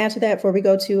 Anything to add to that before we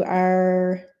go to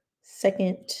our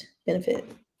second benefit?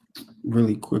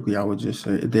 Really quickly, I would just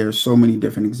say there are so many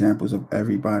different examples of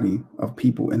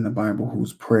people in the Bible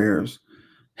whose prayers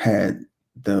had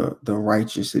the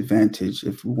righteous advantage,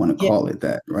 if we want to call it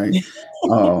that, right?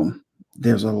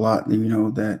 There's a lot,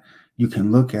 that you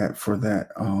can look at for that.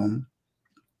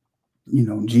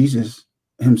 Jesus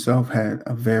himself had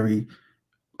a very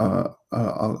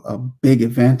a big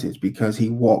advantage because he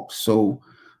walked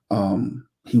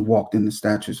he walked in the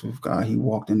statutes of God. He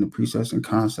walked in the precepts and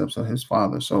concepts of his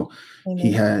Father. So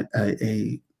he had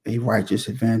a righteous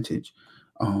advantage.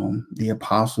 The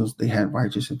apostles, they had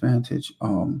righteous advantage.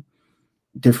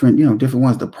 Different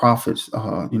ones, the prophets,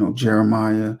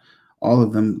 Jeremiah, all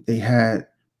of them,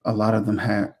 a lot of them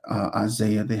had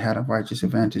Isaiah, they had a righteous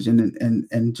advantage.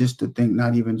 And just to think,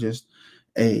 not even just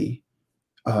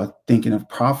thinking of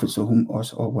prophets or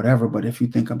whatever, but if you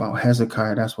think about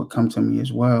Hezekiah, that's what come to me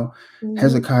as well.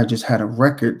 Hezekiah just had a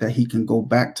record that he can go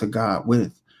back to God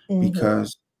with,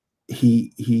 because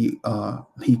he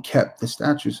kept the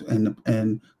statutes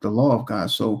and the law of God.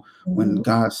 So when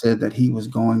God said that he was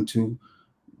going to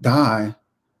die,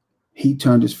 he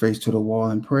turned his face to the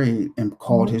wall and prayed and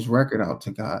called his record out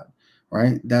to God.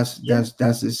 Right? That's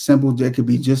as simple. It could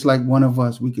be just like one of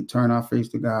us. We could turn our face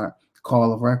to God,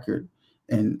 call a record.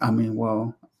 And I mean,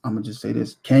 well, I'm gonna just say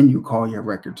this: can you call your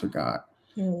record to God,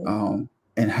 and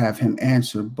have him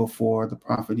answer before the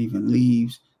prophet even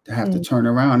leaves, to have to turn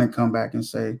around and come back and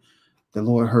say, "The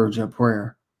Lord heard your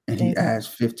prayer, and He adds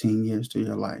 15 years to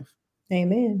your life."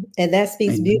 Amen. And that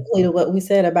speaks beautifully to what we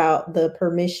said about the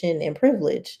permission and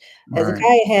privilege.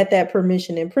 Hezekiah had that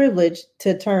permission and privilege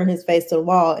to turn his face to the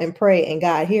wall and pray, and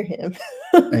God hear him.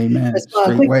 Amen.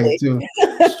 Straight way too.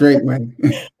 Straight way.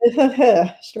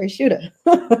 Straight shooter.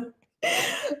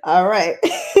 All right.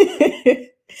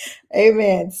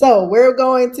 Amen. So we're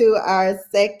going to our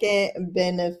second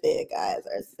benefit, guys.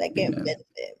 Our second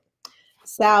benefit.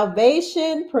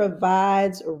 Salvation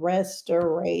provides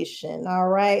restoration. All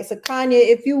right. So Kanya,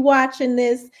 if you're watching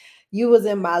this, you was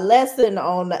in my lesson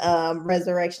on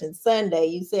Resurrection Sunday.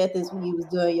 You said this when you was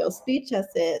doing your speech. I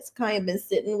said, Kanya been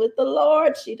sitting with the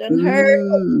Lord. She done heard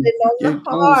on the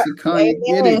heart. Kanya,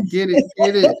 get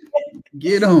it.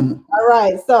 Get them. All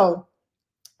right. So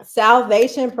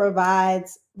salvation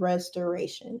provides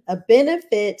restoration. A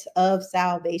benefit of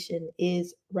salvation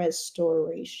is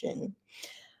restoration.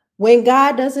 When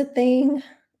God does a thing,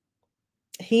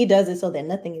 he does it so that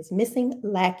nothing is missing,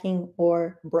 lacking,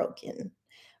 or broken.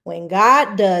 When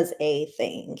God does a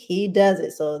thing, he does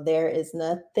it so there is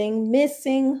nothing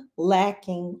missing,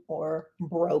 lacking, or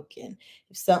broken.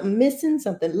 If something missing,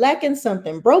 something lacking,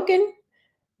 something broken,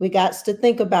 we got to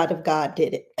think about if God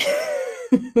did it.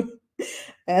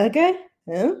 Okay?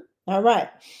 All right.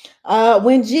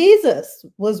 When Jesus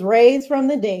was raised from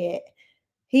the dead,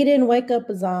 he didn't wake up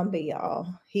a zombie, y'all.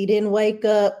 He didn't wake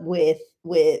up with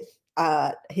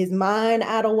his mind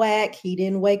out of whack. He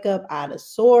didn't wake up out of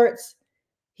sorts.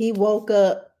 He woke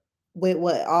up with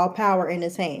what? All power in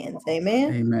his hands.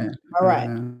 Amen. Amen. All right.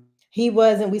 Amen. He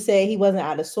wasn't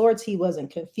out of sorts. He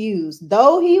wasn't confused,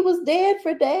 though he was dead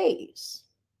for days.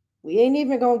 We ain't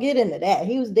even gonna get into that.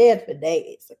 He was dead for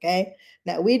days. Okay.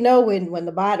 Now we know when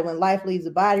life leaves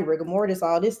the body, rigor mortis,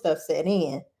 all this stuff set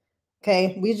in.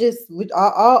 Okay,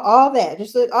 all that,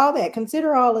 just all that,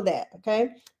 consider all of that. Okay,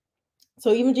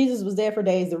 so even Jesus was there for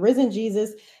days. The risen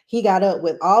Jesus, he got up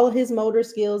with all of his motor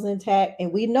skills intact,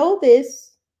 and we know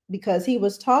this because he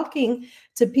was talking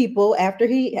to people after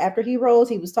he rose.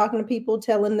 He was talking to people,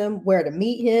 telling them where to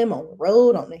meet him on the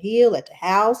road, on the hill, at the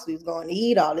house. He was going to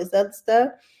eat, all this other stuff.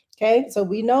 Okay, so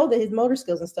we know that his motor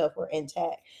skills and stuff were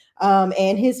intact,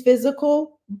 and his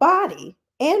physical body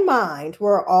and mind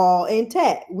were all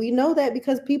intact. We know that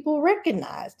because people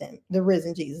recognized him, the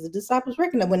risen Jesus. The disciples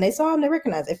recognized when they saw him, they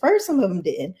recognized. At first, some of them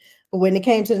didn't, but when it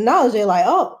came to the knowledge, they're like,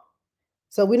 "Oh."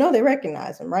 So we know they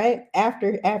recognized him, right?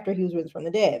 After he was risen from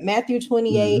the dead. Matthew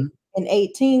 28 and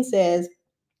 18 says,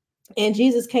 And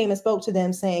Jesus came and spoke to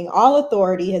them, saying, all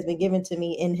authority has been given to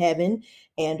me in heaven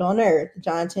and on earth.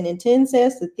 John 10:10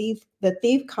 says, the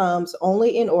thief comes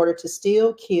only in order to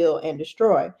steal, kill, and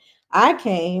destroy. I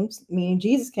came, meaning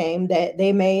Jesus came, that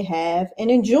they may have and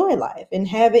enjoy life and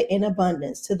have it in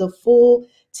abundance to the full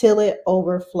till it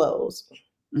overflows.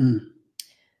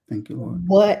 Thank you, Lord.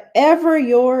 Whatever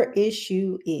your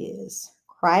issue is,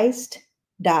 Christ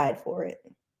died for it.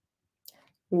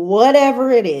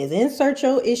 Whatever it is, insert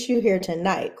your issue here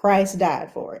tonight. Christ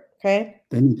died for it. Okay.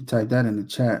 They need to type that in the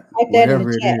chat. Type that in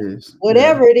the chat. It is.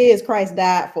 Whatever it is, Christ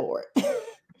died for it.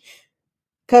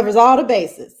 Covers all the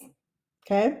bases.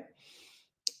 Okay.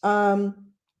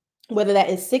 Whether that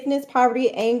is sickness,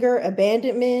 poverty, anger,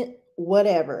 abandonment,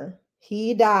 whatever.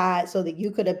 He died so that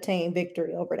you could obtain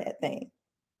victory over that thing.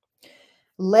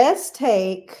 Let's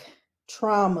take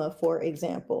trauma, for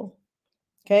example.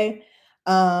 Okay.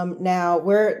 Now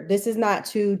this is not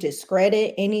to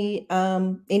discredit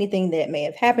anything that may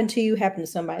have happened to you, happened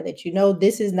to somebody that you know.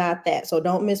 This is not that. So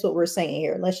don't miss what we're saying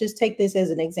here. Let's just take this as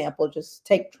an example. Just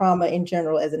take trauma in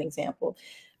general as an example.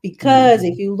 Because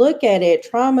if you look at it,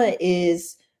 trauma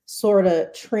is sort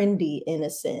of trendy in a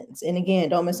sense. And again,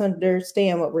 don't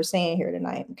misunderstand what we're saying here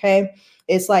tonight. Okay.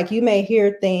 It's like you may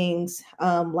hear things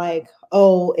like,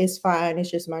 oh, it's fine,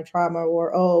 it's just my trauma,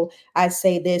 or oh, I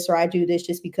say this or I do this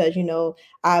just because, you know,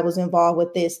 I was involved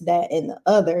with this, that, and the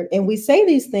other. And we say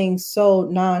these things so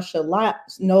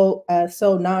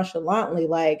nonchalantly,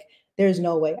 like there's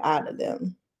no way out of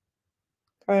them.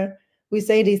 Okay. We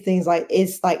say these things like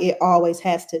it's like it always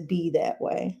has to be that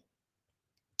way.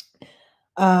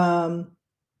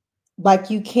 Like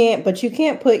you can't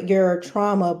put your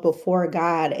trauma before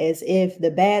God as if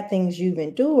the bad things you've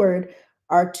endured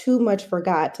are too much for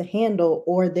God to handle,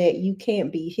 or that you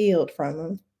can't be healed from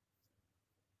them.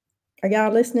 Are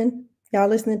y'all listening? Y'all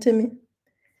listening to me?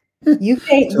 You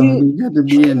can't. You got to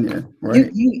be in there, right?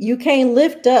 You can't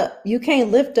lift up. You can't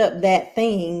lift up that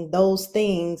thing, those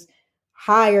things,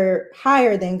 higher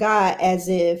than God, as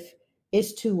if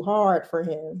it's too hard for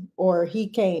him, or he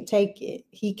can't take it.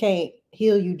 He can't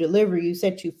heal you, deliver you,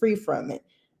 set you free from it.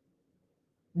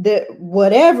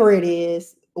 Whatever it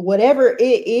is,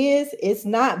 it's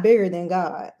not bigger than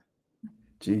God.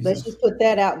 Jesus. Let's just put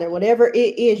that out there. Whatever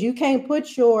it is, you can't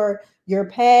put your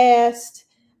past,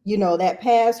 you know, that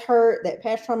past hurt, that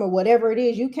past trauma, whatever it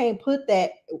is, you can't put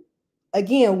that,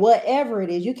 again, whatever it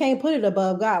is, you can't put it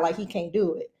above God. Like he can't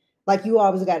do it. Like you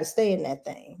always got to stay in that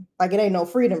thing. Like it ain't no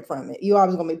freedom from it. You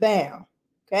always gonna be bound.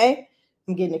 Okay,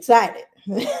 I'm getting excited.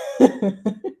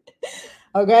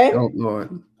 Okay. Oh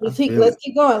Lord. Let's keep going.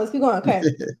 Okay.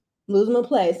 Losing my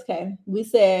place. Okay. We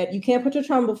said you can't put your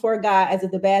trauma before God as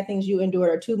if the bad things you endured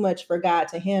are too much for God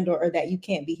to handle, or that you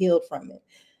can't be healed from it.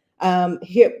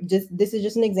 This is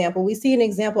just an example. We see an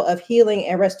example of healing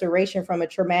and restoration from a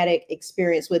traumatic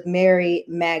experience with Mary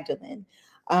Magdalene,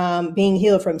 being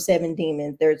healed from 7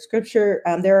 demons. There's scripture.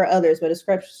 There are others, but a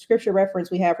scripture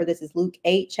reference we have for this is Luke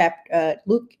 8,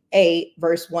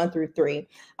 verse 1 through 3.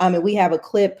 And we have a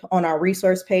clip on our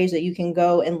resource page that you can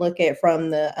go and look at from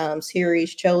the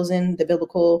series Chosen, the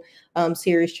biblical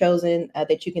series Chosen,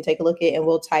 that you can take a look at, and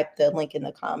we'll type the link in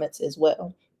the comments as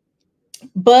well.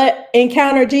 But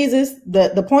encounter Jesus,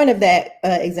 the point of that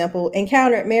example,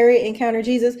 Mary encountered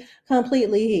Jesus,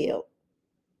 completely healed.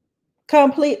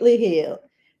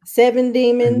 7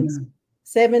 demons. Amen.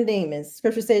 7 demons.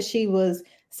 Scripture says she was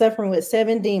suffering with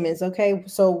 7 demons. Okay,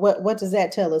 so what does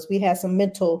that tell us? We had some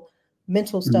mental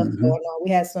stuff going on. We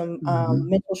had some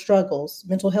mental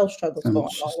health struggles going on,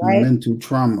 right?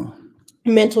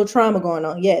 Mental trauma going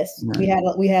on. Yes, right.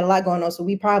 we had a lot going on. So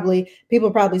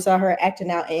people probably saw her acting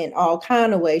out in all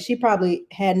kind of ways. She probably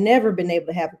had never been able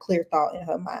to have a clear thought in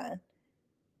her mind.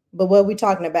 But what we're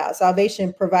talking about,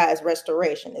 salvation provides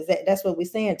restoration. That's what we're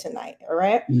saying tonight. All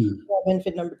right.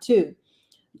 Benefit number 2.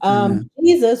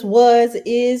 Jesus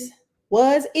is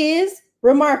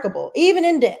remarkable, even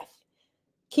in death.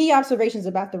 Key observations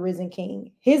about the risen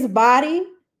King. His body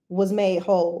was made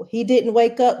whole. He didn't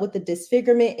wake up with the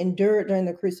disfigurement endured during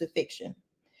the crucifixion.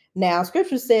 Now,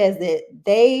 scripture says that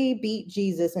they beat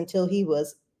Jesus until he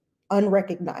was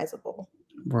unrecognizable.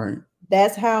 Right.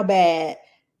 That's how bad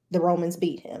the Romans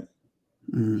beat him.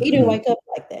 He didn't wake up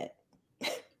like that.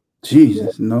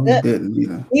 Jesus, no, he didn't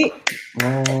either.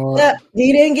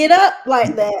 He didn't get up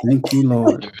like that. Thank you,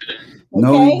 Lord.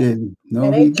 No, he didn't.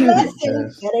 No, he didn't.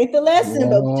 That ain't the lesson,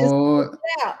 but we just put it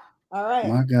out. All right.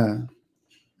 My God.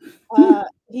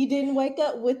 He didn't wake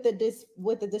up with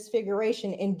the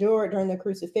disfiguration endured during the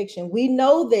crucifixion. We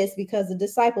know this because the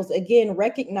disciples again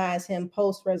recognized him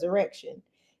post-resurrection.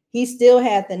 He still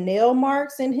had the nail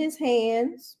marks in his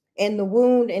hands and the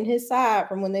wound in his side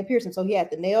from when they pierced him. So he had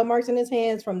the nail marks in his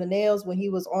hands from the nails when he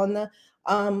was on the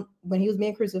when he was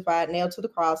being crucified, nailed to the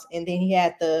cross, and then he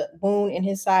had the wound in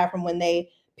his side from when they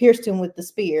pierced him with the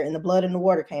spear, and the blood and the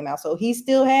water came out. So he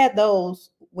still had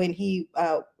those when he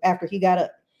after he got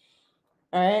up.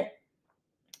 All right.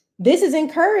 This is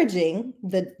encouraging,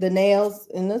 the nails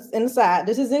in the side.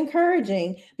 This is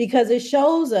encouraging because it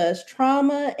shows us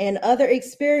trauma and other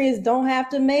experience don't have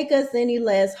to make us any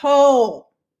less whole.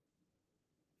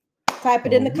 Type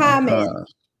it in the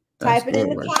comments. Type it in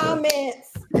the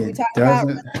comments. It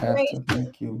doesn't have to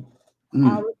make you.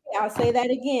 I'll say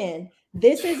that again.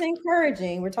 This is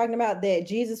encouraging. We're talking about that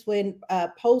Jesus, when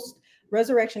post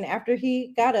resurrection, after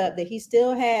he got up, that he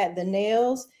still had the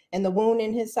nails and the wound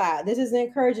in his side. This is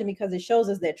encouraging because it shows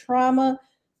us that trauma,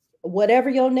 whatever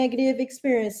your negative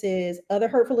experiences, other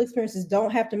hurtful experiences,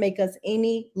 don't have to make us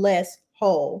any less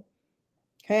whole.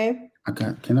 Okay.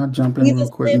 Can I jump in real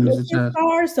quick?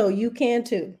 So you can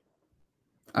too.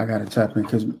 I gotta tap in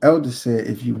because Elder said,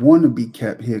 if you want to be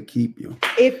kept, he'll keep you.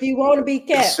 If you want to be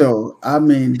kept. So I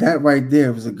mean, that right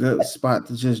there was a good spot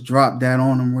to just drop that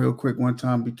on him real quick one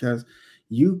time, because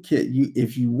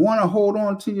if you want to hold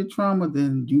on to your trauma,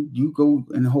 then you go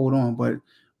and hold on. But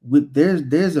with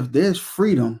there's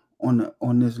freedom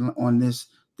on this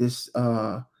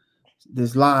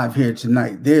live here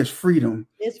tonight. There's freedom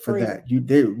for that.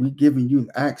 We giving you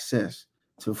access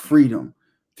to freedom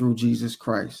through Jesus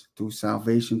Christ, through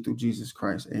salvation, through Jesus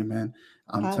Christ. Amen.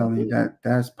 I'm telling you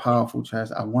that's powerful,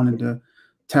 Chaz. I wanted to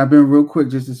tap in real quick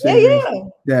just to say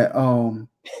that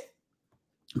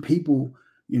people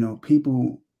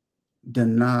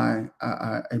deny.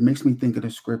 It makes me think of the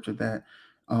scripture that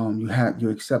you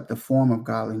accept the form of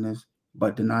godliness,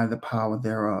 but deny the power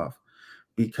thereof.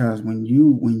 Because when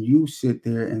you sit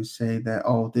there and say that,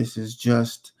 oh, this is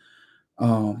just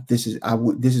this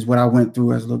is what I went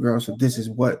through as a little girl, so this is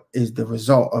what is the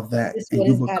result of that, and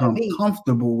you become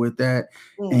comfortable with that,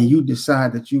 and you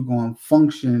decide that you're going to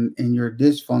function in your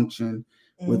dysfunction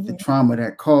with the trauma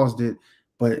that caused it,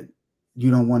 but you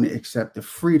don't want to accept the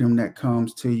freedom that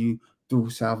comes to you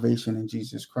through salvation in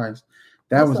Jesus Christ.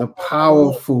 That was a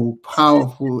powerful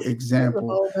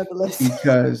example,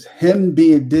 because him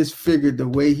being disfigured the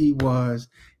way he was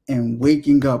and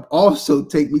waking up also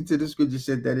take me to the scripture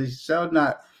said that it shall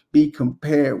not be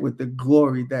compared with the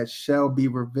glory that shall be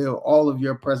revealed, all of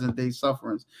your present day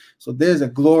sufferings. So there's a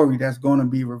glory that's going to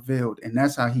be revealed, and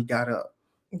that's how he got up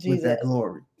with that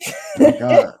glory. My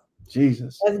God,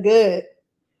 Jesus. That's good.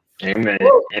 Amen.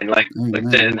 And like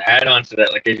to add on to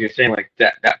that, like as you're saying, like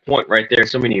that point right there,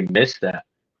 so many miss that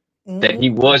he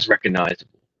was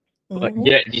recognizable, but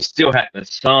yet he still had the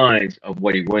signs of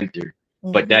what he went through.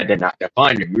 But that did not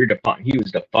define him. He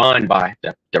was defined by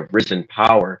the risen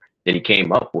power that he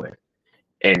came up with.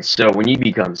 And so when you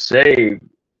become saved,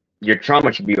 your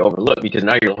trauma should be overlooked, because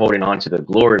now you're holding on to the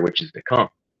glory which is to come.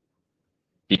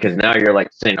 Because now you're like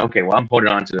saying, okay, well, I'm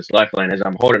holding on to this lifeline. As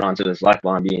I'm holding on to this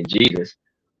lifeline being Jesus,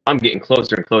 I'm getting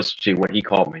closer and closer to what he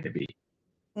called me to be.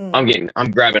 I'm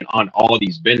grabbing on all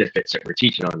these benefits that we're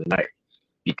teaching on tonight.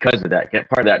 Because of that,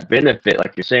 part of that benefit,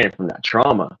 like you're saying, from that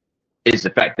trauma, is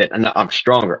the fact that I'm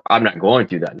stronger. I'm not going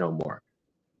through that no more.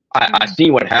 I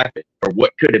see what happened, or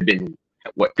what could have been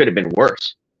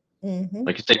worse.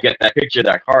 Like you said, you got that picture of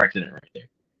that car accident right there.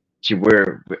 To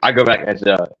where I go back as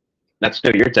not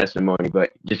still your testimony,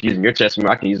 but just using your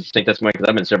testimony, I can use the same testimony because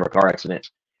I've been in several car accidents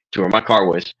to where my car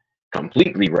was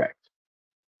completely wrecked,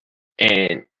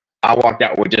 and I walked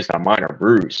out with just a minor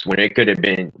bruise when it could have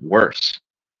been worse.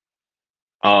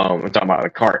 I'm talking about a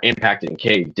car impacted and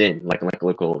caved in, like a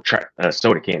little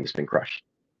soda can that's been crushed.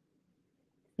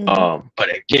 But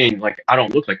again, like I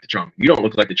don't look like the trauma. You don't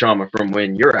look like the trauma from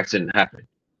when your accident happened.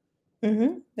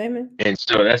 Amen. And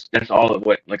so that's all of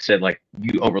what, like I said, like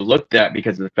you overlook that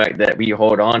because of the fact that we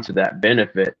hold on to that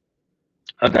benefit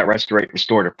of that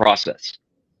restorative process.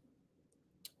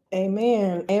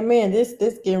 Amen. This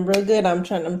getting real good. I'm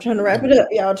trying to wrap it up,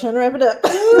 y'all. Trying to wrap it up.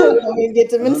 We get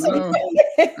to Minnesota.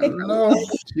 I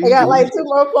got like 2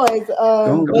 more points.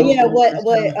 But yeah,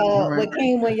 what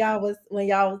came when y'all was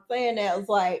saying that was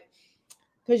like,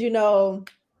 because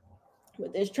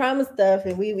with this trauma stuff,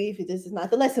 and we this is not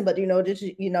the lesson, but just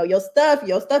your stuff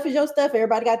is your stuff.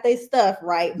 Everybody got their stuff,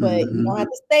 right? But you don't have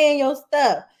to stay in your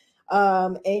stuff.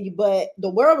 But the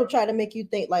world will try to make you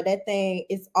think like that thing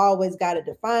is always got to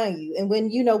define you. And when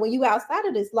you outside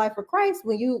of this life of Christ,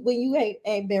 when you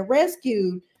ain't been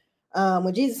rescued,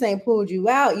 when Jesus ain't pulled you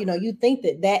out, you think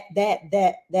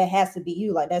that has to be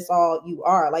you, like that's all you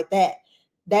are, like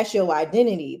that's your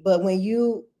identity. But when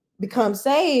you become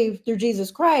saved through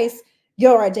Jesus Christ,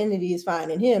 your identity is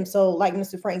fine in him. So like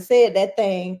Mr. Frank said, that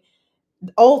thing,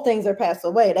 old things are passed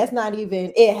away. That's not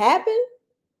even, it happened.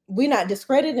 We're not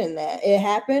discrediting that. It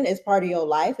happened. It's part of your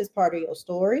life. It's part of your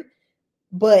story.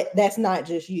 But that's not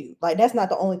just you. Like, that's not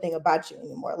the only thing about you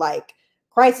anymore. Like,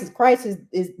 Christ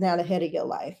is now the head of your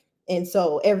life. And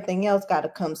so everything else got to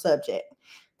come subject.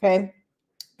 Okay.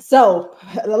 So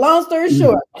the long story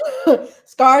short,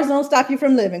 scars don't stop you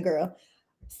from living, girl.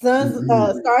 Scars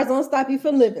don't stop you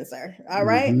from living, sir. All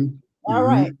right. All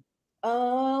right.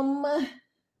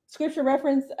 Scripture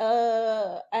reference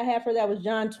I have for that was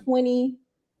John 20,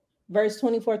 verse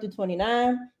 24 through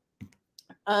 29.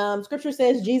 Scripture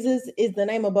says Jesus is the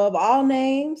name above all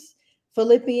names.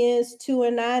 Philippians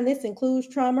 2:9. This includes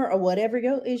trauma or whatever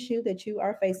your issue that you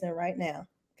are facing right now.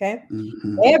 Okay.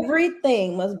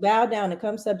 Everything must bow down and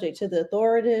come subject to the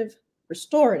authoritative,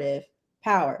 restorative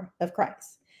power of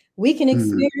Christ. We can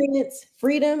experience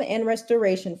freedom and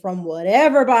restoration from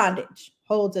whatever bondage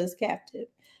holds us captive.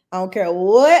 I don't care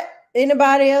what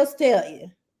anybody else tell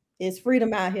you. It's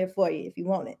freedom out here for you if you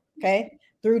want it. Okay.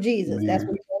 Through Jesus. Man. That's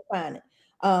where you're going to find it.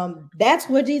 That's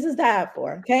what Jesus died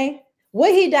for. Okay.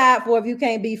 What he died for if you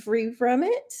can't be free from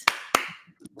it?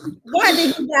 Why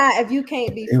did he die if you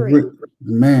can't be free?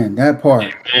 Man, that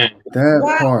part.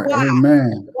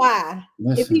 Amen. Why?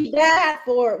 Listen. If he died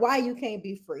for it, why you can't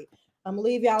be free? I'm gonna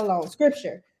leave y'all alone.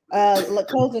 Scripture.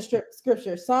 Closing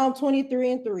scripture. Psalm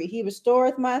 23:3. He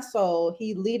restoreth my soul.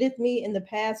 He leadeth me in the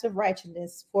paths of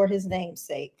righteousness for his name's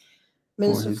sake. For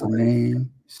his name's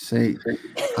sake.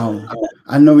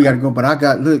 I know we got to go, but I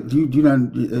got, look, you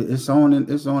done, it's on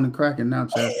and cracking now,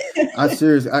 Chad. I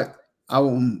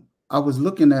was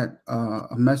looking at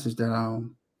a message that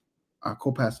our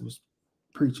co-pastor was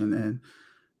preaching, and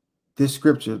this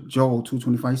scripture, Joel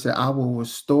 2:25, he said, I will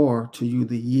restore to you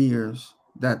the years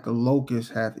that the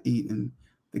locust hath eaten,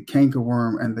 the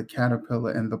cankerworm and the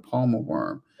caterpillar and the palmer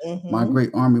worm, my great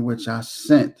army which I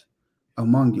sent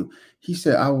among you. He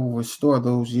said, I will restore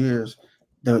those years,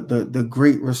 the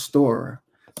great restorer.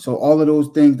 So all of those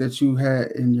things that you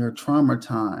had in your trauma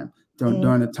time,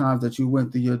 during the times that you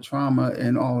went through your trauma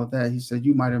and all of that, he said,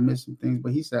 you might have missed some things,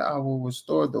 but he said, I will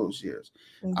restore those years.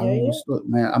 I will restore,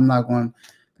 man. I'm not going to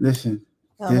listen.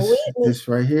 This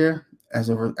right here, as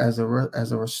a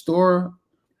restorer,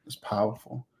 is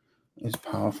powerful. It's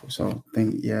powerful. So I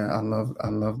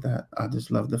love that. I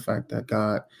just love the fact that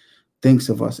God thinks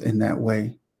of us in that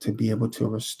way, to be able to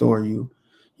restore you,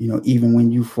 even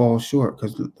when you fall short,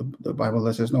 because the Bible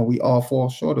lets us know we all fall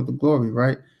short of the glory,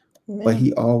 right? Amen. But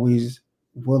he always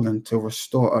willing to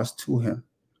restore us to him.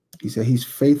 He said he's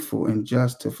faithful and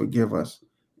just to forgive us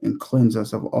and cleanse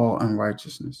us of all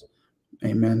unrighteousness.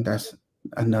 Amen. That's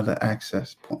another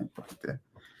access point right there.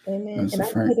 Amen. And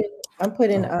I'm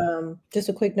putting just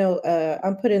a quick note.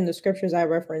 I'm putting the scriptures I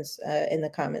reference in the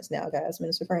comments now, guys.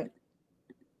 Minister Frank.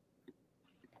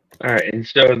 All right, and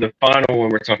so the final one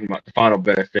we're talking about, the final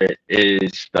benefit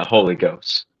is the Holy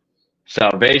Ghost.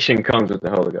 Salvation comes with the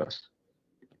Holy Ghost.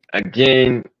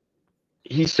 Again,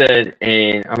 he said,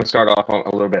 and I'm going to start off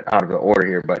a little bit out of the order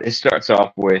here, but it starts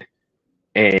off with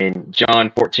in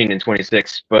John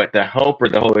 14:26, but the Helper,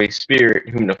 the Holy Spirit,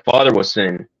 whom the Father will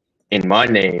send in my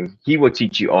name, he will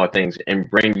teach you all things and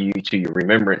bring you to your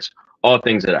remembrance all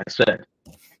things that I said.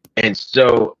 And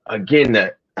so,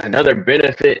 again, another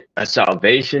benefit of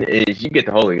salvation is you get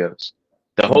the Holy Ghost.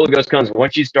 The Holy Ghost comes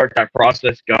once you start that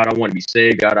process. God, I want to be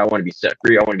saved. God, I want to be set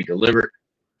free. I want to be delivered.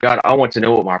 God, I want to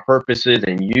know what my purpose is.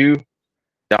 And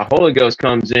the Holy Ghost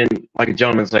comes in like a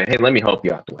gentleman saying, hey, let me help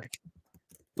you out the way.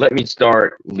 Let me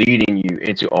start leading you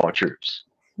into all truths.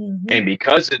 And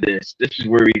because of this is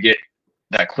where we get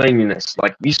that cleanliness.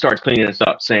 Like, he starts cleaning us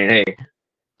up, saying, hey,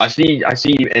 I see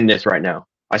you in this right now.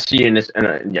 I see you in this,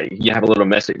 and you have a little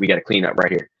mess that we got to clean up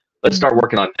right here. Let's start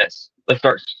working on this. Let's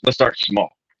start small,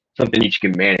 something that you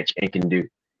can manage and can do.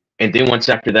 And then once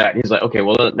after that, he's like, okay,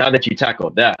 well, now that you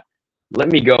tackled that, let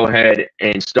me go ahead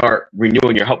and start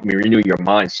helping me renew your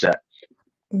mindset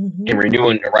and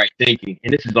renewing the right thinking.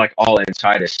 And this is like all in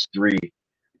Titus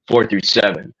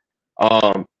 3:4-7.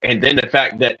 And then the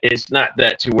fact that it's not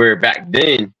that to where back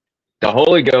then, the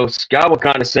Holy Ghost, God would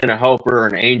kind of send a helper or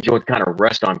an angel to kind of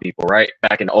rest on people, right?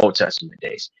 Back in the Old Testament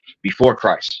days, before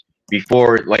Christ,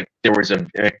 before there was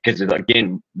because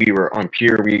again, we were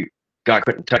unpure, God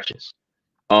couldn't touch us.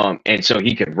 And so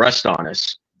he could rest on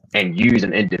us and use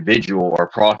an individual or a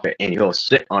prophet, and he'll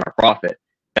sit on a prophet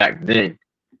back then.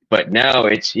 But now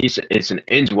it's an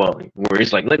indwelling where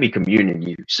it's like, let me commune in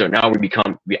you. So now we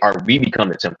become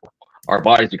the temple. Our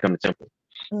bodies become the temple.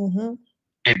 And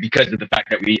because of the fact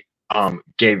that we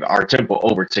gave our temple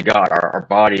over to God, our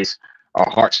bodies, our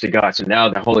hearts to God. So now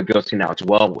the Holy Ghost can now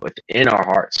dwell within our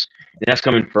hearts. And that's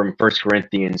coming from 1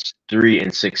 Corinthians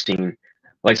 3:16.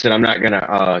 Like I said, I'm not going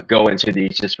to go into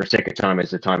these just for sake of time as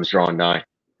the time is drawing nigh.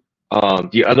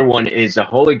 The other one is the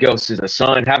Holy Ghost is a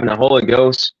sign. Having the Holy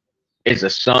Ghost is a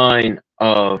sign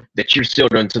of that you're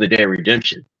sealed unto the day of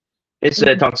redemption. It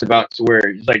said, talks about where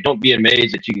it's like, don't be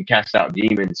amazed that you can cast out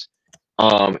demons,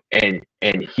 and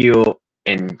heal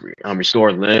and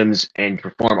restore limbs and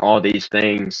perform all these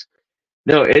things.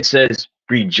 No, it says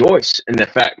rejoice in the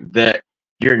fact that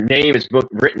your name is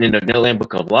written in the Lamb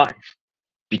Book of Life,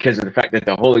 because of the fact that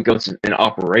the Holy Ghost is in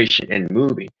operation and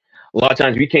moving. A lot of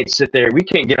times we can't sit there, we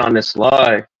can't get on this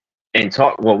live and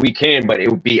talk. Well, we can, but it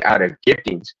would be out of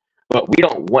giftings. But we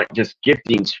don't want just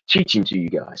giftings teaching to you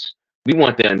guys. We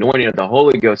want the anointing of the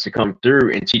Holy Ghost to come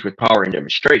through and teach with power and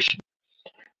demonstration.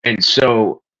 And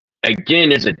so, again,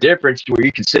 there's a difference where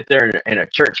you can sit there in a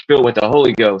church filled with the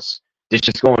Holy Ghost that's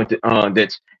just going to,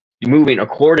 that's moving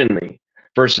accordingly,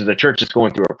 versus the church that's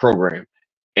going through a program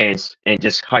and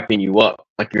just hyping you up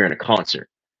like you're in a concert,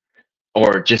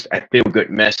 or just a feel good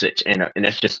message, and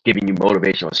that's just giving you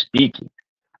motivational speaking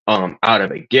out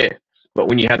of a gift. But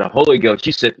when you have the Holy Ghost,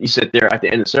 you sit there at the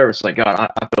end of the service like,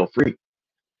 God, I feel free.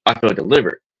 I feel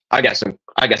delivered. I got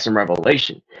some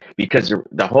revelation, because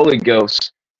the Holy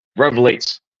Ghost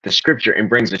revelates the scripture and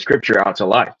brings the scripture out to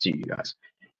life to you guys.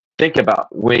 Think about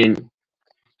when,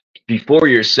 before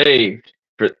you're saved,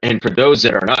 and for those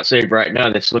that are not saved right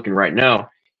now, that's looking right now,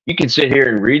 you can sit here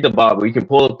and read the Bible. You can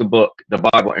pull up the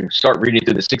Bible, and start reading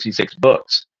through the 66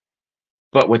 books.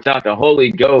 But without the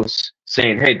Holy Ghost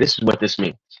saying, hey, this is what this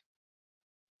means.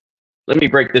 Let me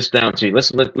break this down to you.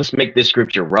 Let's make this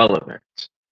scripture relevant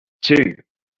to you.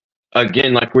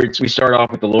 Again, like we start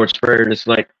off with the Lord's Prayer, and it's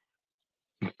like,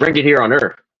 bring it here on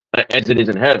earth as it is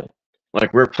in heaven.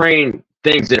 Like, we're praying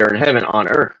things that are in heaven on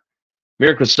earth.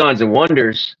 Miracles, signs, and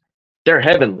wonders, they're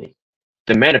heavenly.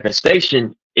 The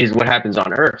manifestation is what happens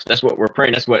on earth. That's what we're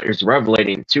praying. That's what is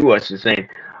revelating to us, is saying,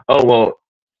 oh, well,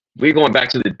 we're going back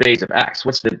to the days of Acts.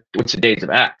 What's the days of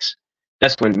Acts?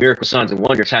 That's when miracles, signs, and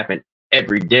wonders happen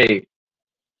every day,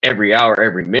 every hour,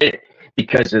 every minute,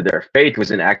 because of their faith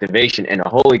was in activation and the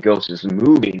Holy Ghost is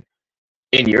moving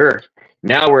in the earth.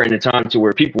 Now we're in a time to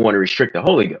where people want to restrict the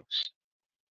Holy Ghost.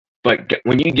 But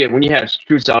when you have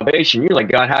true salvation, you're like,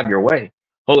 God, have your way.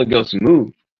 Holy Ghost,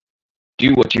 move.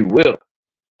 Do what you will.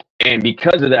 And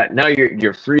because of that, now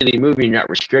you're freely moving. You're not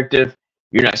restrictive.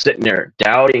 You're not sitting there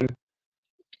doubting.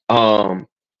 And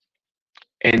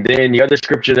then the other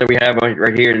scripture that we have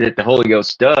right here that the Holy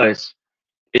Ghost does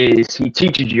is he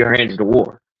teaches you your hands to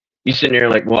war. You sitting there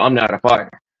like, well, I'm not a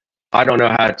fighter. I don't know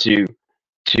how to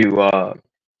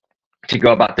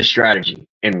go about the strategy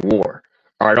in war,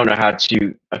 or I don't know how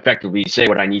to effectively say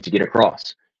what I need to get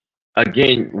across.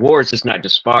 Again, war is just not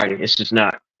just fighting. It's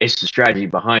the strategy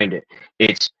behind it.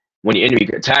 It's when the enemy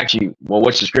attacks you, well,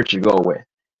 what's the scripture go with?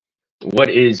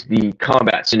 What is the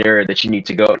combat scenario that you need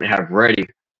to go and have ready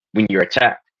when you're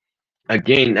attacked?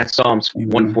 Again, that's Psalms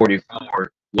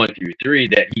 144,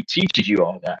 1-3, that he teaches you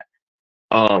all that.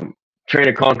 Train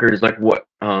to Conquer is like what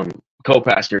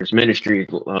co-pastor's ministry,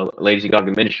 Ladies of God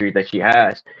ministry that she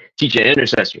has, teaching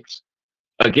intercessors.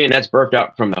 Again, that's birthed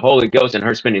out from the Holy Ghost and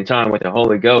her spending time with the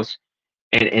Holy Ghost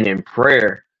and in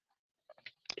prayer,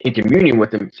 in communion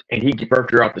with him, and he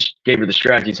birthed her out, gave her the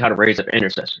strategies how to raise up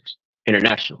intercessors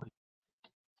internationally.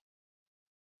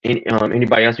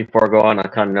 Anybody else before I go on? I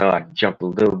kind of know I jumped a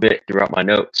little bit throughout my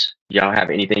notes. Y'all have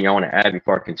anything y'all want to add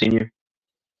before I continue?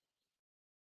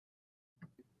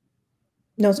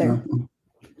 No, sir.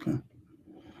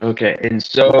 Okay, and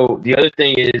so the other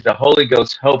thing is the Holy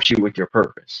Ghost helps you with your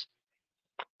purpose.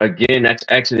 Again, that's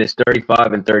Exodus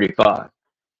 35 and 35.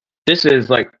 This is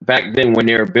like back then when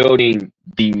they were building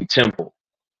the temple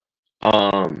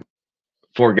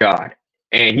for God.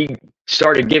 And he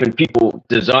started giving people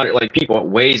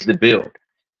ways to build.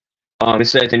 It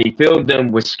says, and he filled them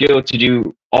with skill to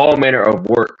do all manner of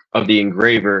work of the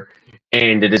engraver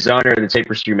and the designer and the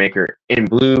tapestry maker in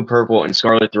blue, purple, and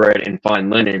scarlet thread and fine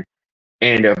linen,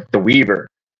 and of the weaver,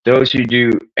 those who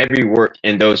do every work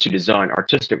and those who design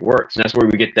artistic works. And that's where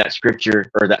we get that scripture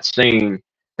or that saying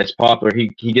that's popular. He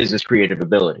gives us creative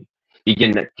ability.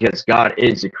 Because God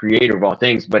is the creator of all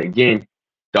things. But again,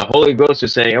 the Holy Ghost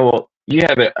is saying, oh, well, you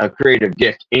have a creative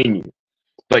gift in you.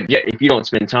 But yet, if you don't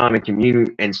spend time in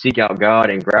communion and seek out God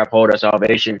and grab hold of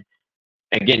salvation,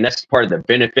 again, that's part of the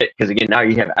benefit. Because again, now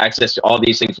you have access to all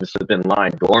these things which have been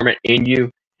lying dormant in you,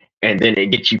 and then it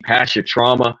gets you past your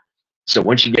trauma. So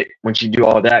once you do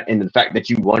all that, and the fact that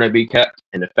you want to be kept,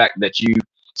 and the fact that you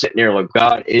sitting there like,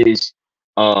 God is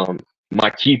my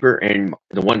keeper and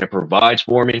the one that provides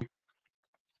for me,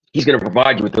 He's going to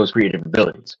provide you with those creative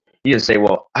abilities. He's going to say,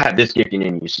 well, I have this gifting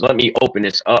in you, so let me open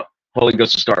this up. Holy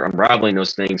Ghost will start unraveling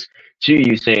those things to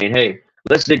you, saying, hey,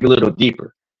 let's dig a little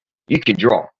deeper. You can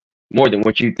draw more than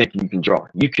what you think you can draw.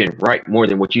 You can write more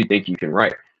than what you think you can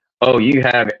write. Oh, you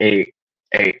have a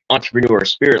entrepreneur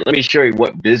spirit. Let me show you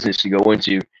what business to go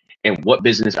into and what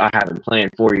business I have in plan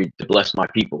for you to bless my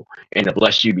people and to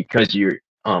bless you because you're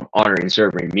honoring and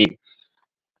serving me.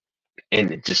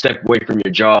 And to step away from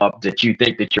your job that you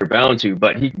think that you're bound to,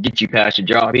 but he can get you past your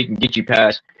job. He can get you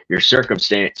past your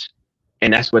circumstance.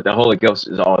 And that's what the Holy Ghost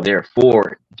is all there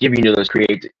for, giving you those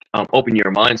creative, open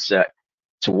your mindset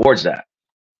towards that.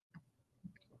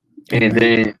 And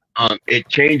then he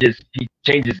changes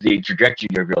the trajectory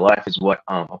of your life is what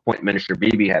a point Minister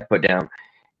Beebe had put down.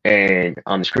 And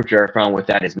the scripture I found with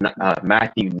that is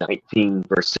Matthew 19,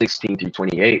 verse 16 through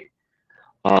 28.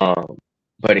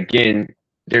 But again,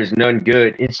 there's none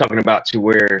good. It's talking about to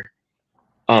where,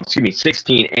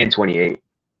 16 and 28.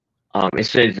 It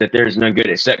says that there's none good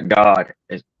except God.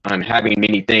 Having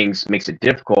many things makes it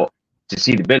difficult to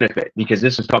see the benefit, because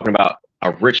this is talking about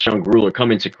a rich young ruler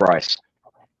coming to Christ.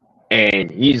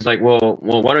 And he's like, well,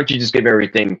 why don't you just give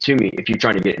everything to me if you're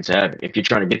trying to get into heaven, if you're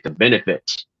trying to get the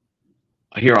benefits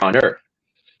here on earth?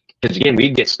 Because again, we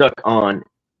get stuck on,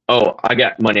 oh, I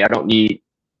got money. I don't need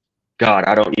God.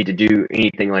 I don't need to do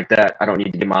anything like that. I don't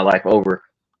need to give my life over.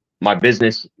 My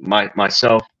business,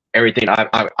 myself, everything.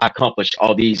 I accomplished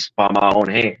all these by my own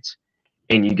hands.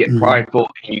 And you get prideful,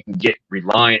 and you can get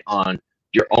reliant on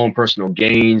your own personal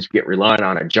gains, get reliant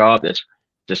on a job that's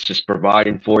just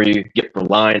providing for you, get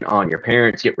reliant on your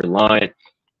parents, get reliant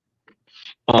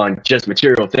on just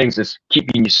material things that's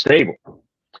keeping you stable.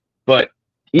 But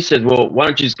he says, well, why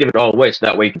don't you just give it all away so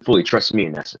that way you can fully trust me,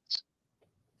 in essence,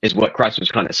 is what Christ was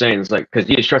kind of saying. It's like, because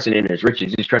he's trusting in his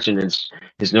riches, he's trusting in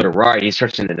his notoriety, he's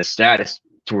trusting in his status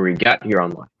to where he got here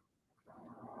on life.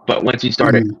 But once he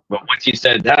started, once he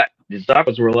said that, the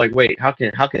disciples were like, wait, how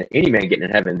can any man get in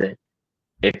heaven then?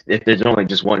 If there's only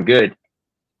just one good,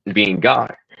 being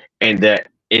God. And that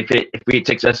if it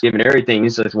takes us giving everything, he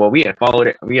says, well, we have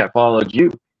followed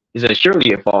you. He says,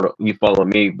 surely you follow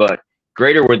me, but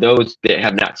greater were those that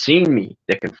have not seen me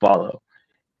that can follow.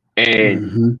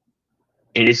 And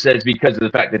and it says, because of the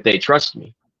fact that they trust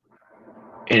me.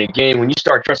 And again, when you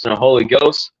start trusting the Holy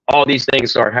Ghost, all these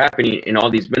things start happening and all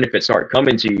these benefits start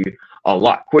coming to you a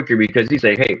lot quicker, because he's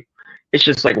like, hey, it's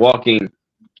just like walking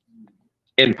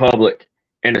in public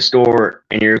in a store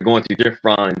and you're going through thrift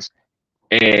runs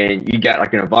and you got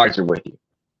like an advisor with you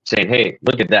saying, hey,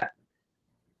 look at that.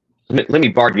 Let me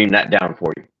bargain that down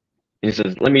for you. And he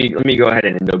says, let me go ahead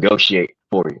and negotiate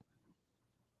for you.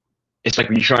 It's like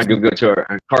when you're trying to go to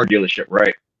a car dealership,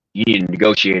 right? You need a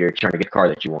negotiator trying to get a car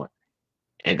that you want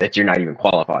and that you're not even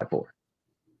qualified for.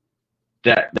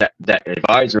 That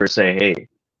advisor will say, hey,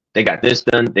 they got this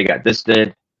done, they got this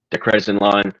done, the credit's in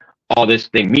line, all this,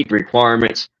 they meet the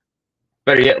requirements.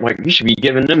 Better yet, like, you should be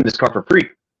giving them this car for free.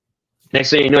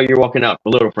 Next thing you know, you're walking out a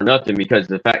little for nothing, because of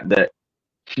the fact that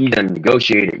he done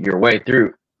negotiated your way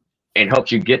through and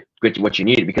helped you get what you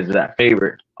needed because of that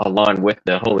favor aligned with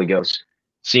the Holy Ghost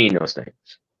seeing those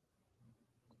things.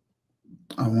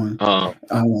 I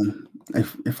want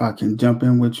if I can jump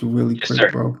in with you really quick,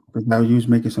 sir, bro, because now you was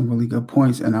making some really good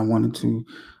points, and I wanted to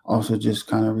also just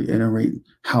kind of reiterate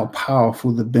how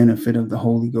powerful the benefit of the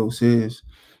Holy Ghost is.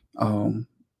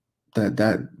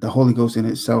 That the Holy Ghost in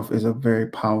itself is a very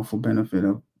powerful benefit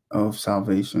of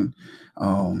salvation.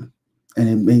 And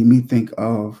it made me think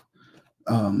of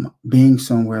being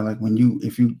somewhere like when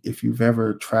if you've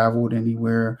ever traveled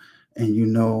anywhere and you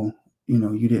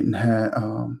didn't have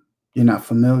you're not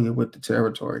familiar with the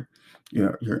territory,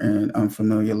 you're in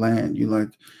unfamiliar land. You like,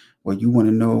 well, you want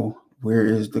to know, where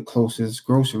is the closest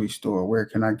grocery store? Where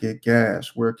can I get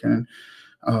gas? Where's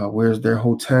their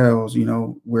hotels?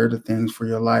 Where are the things for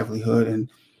your livelihood?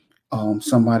 And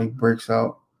somebody breaks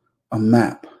out a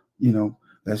map.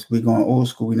 We're going old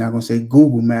school. We're not going to say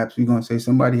Google Maps. We're going to say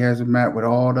somebody has a map with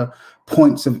all the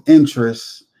points of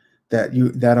interest that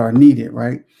are needed,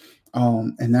 right?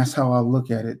 And that's how I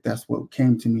look at it. That's what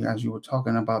came to me as you were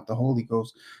talking about the Holy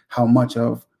Ghost, how much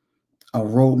of a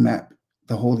roadmap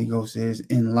the Holy Ghost is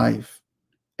in life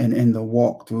and in the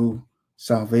walk through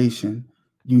salvation.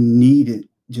 You need it,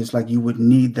 just like you would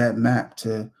need that map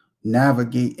to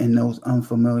navigate in those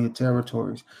unfamiliar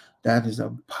territories. That is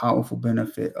a powerful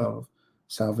benefit of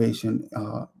salvation,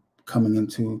 coming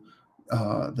into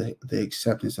the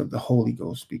acceptance of the Holy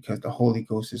Ghost, because the Holy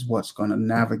Ghost is what's going to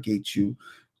navigate you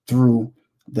through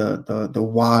the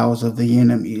wiles of the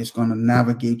enemy. It's going to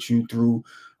navigate you through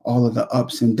all of the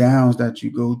ups and downs that you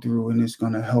go through, and it's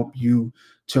going to help you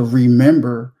to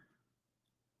remember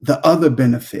the other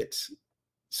benefits,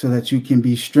 so that you can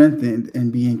be strengthened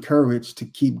and be encouraged to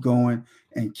keep going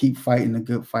and keep fighting the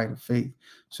good fight of faith.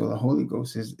 So the Holy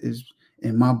Ghost is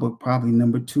in my book probably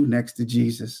number 2 next to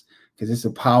Jesus, because it's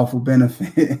a powerful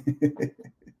benefit.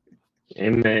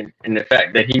 Amen. And the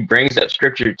fact that he brings up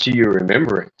scripture to your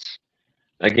remembrance.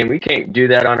 Again, we can't do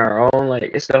that on our own. Like,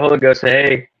 it's the Holy Ghost.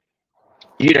 Hey,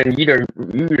 you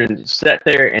done sat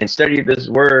there and studied this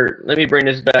word. Let me bring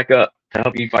this back up to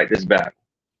help you fight this battle.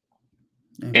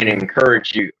 Amen. And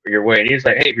encourage you your way. And he's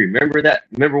like, hey, remember that?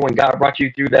 Remember when God brought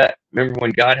you through that? Remember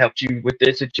when God helped you with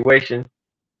this situation?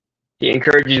 He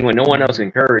encourages you when no one else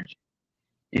encouraged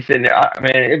you. He said,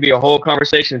 man, it'd be a whole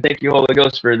conversation. Thank you, Holy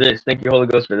Ghost, for this. Thank you, Holy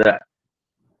Ghost, for that.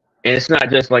 And it's not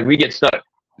just like we get stuck.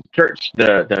 Church,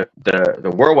 the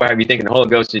world will have you thinking the Holy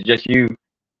Ghost is just you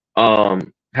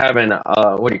having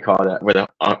what do you call that? With an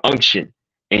unction,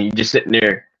 and you just sitting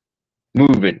there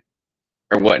moving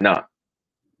or whatnot.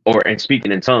 And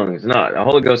speaking in tongues. No, the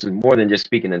Holy Ghost is more than just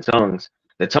speaking in tongues.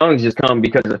 The tongues just come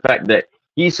because of the fact that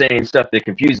he's saying stuff that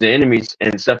confuse the enemies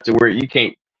and stuff to where you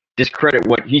can't discredit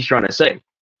what he's trying to say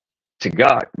to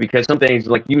God. Because some things,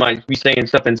 like, you might be saying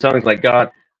stuff in tongues like,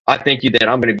 God, I thank you that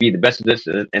I'm going to be the best of this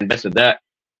and best of that.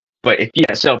 But if you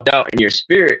have self-doubt in your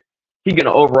spirit, he's going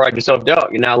to override your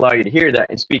self-doubt and not allow you to hear that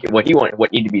and speak what he wants,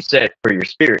 what need to be said for your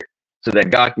spirit, so that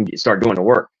God can start doing the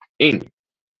work in you.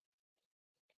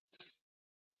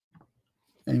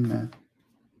 Amen.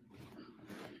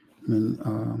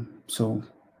 So,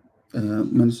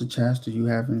 Minister Chas, do you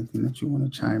have anything that you want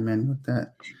to chime in with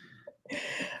that?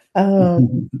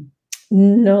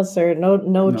 No, sir.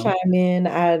 No chime in.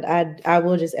 I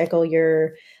will just echo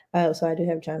your. So I do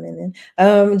have chime in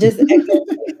then. Just echo.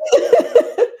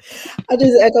 I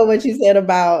just echo what you said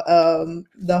about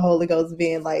the Holy Ghost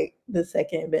being like the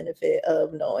second benefit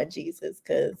of knowing Jesus,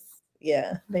 because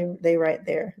they right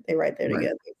there. They right there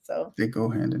together. So they go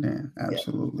hand in hand.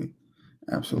 Absolutely.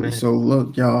 Yeah. Absolutely. So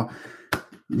look, y'all,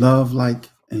 love, like,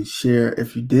 and share.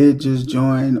 If you did just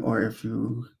join, or if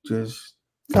you just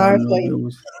sorry,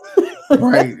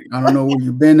 right, I don't know where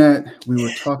you've been at. We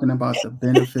were talking about the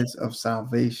benefits of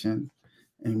salvation.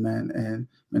 Amen. And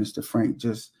Minister Frank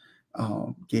just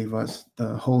gave us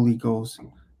the Holy Ghost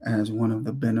as one of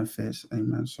the benefits.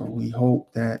 Amen. So we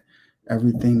hope that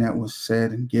everything that was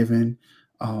said and given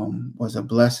was a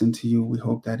blessing to you. We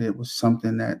hope that it was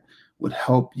something that would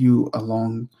help you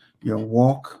along your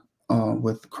walk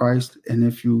with Christ. And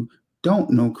if you don't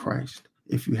know Christ,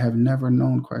 if you have never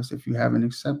known Christ, if you haven't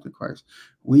accepted Christ,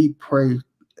 we pray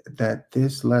that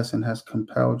this lesson has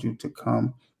compelled you to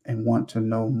come and want to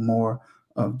know more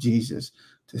of Jesus,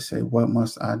 to say, what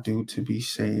must I do to be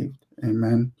saved?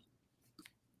 Amen.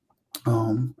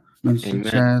 Minister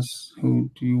Chas, you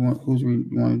want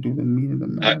to do the meat of the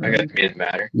matter? I got the meat of the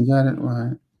matter. You got it? All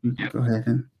right. You can go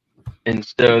ahead. And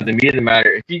so the meat of the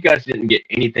matter, if you guys didn't get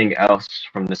anything else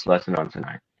from this lesson on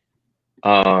tonight,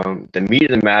 the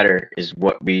meat of the matter is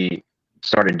what we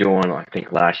started doing, I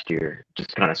think, last year, just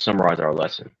to kind of summarize our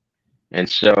lesson. And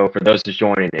so for those just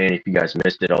joining in, if you guys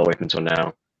missed it all the way up until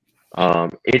now,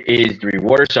 it is the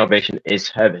reward of salvation is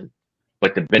heaven,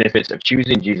 but the benefits of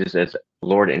choosing Jesus as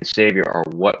Lord and Savior are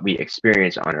what we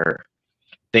experience on earth.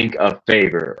 Think of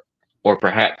favor, or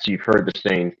perhaps you've heard the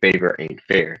saying, favor ain't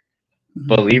fair.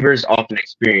 Believers often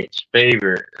experience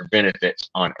favor or benefits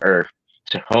on earth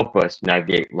to help us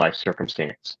navigate life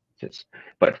circumstances.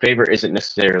 But favor isn't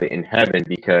necessarily in heaven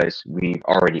because we've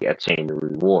already obtained the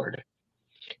reward.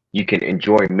 You can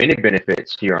enjoy many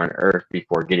benefits here on earth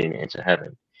before getting into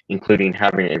heaven, including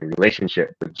having a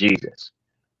relationship with Jesus.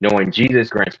 Knowing Jesus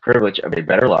grants privilege of a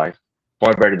better life,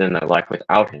 far better than a life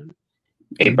without him.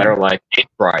 A better life in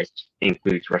Christ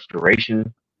includes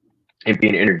restoration and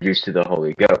being introduced to the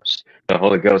Holy Ghost. The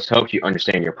Holy Ghost helps you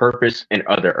understand your purpose and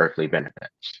other earthly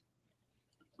benefits.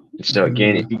 And so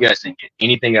again, if you guys didn't get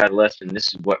anything out of the lesson, this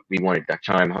is what we wanted to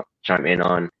chime in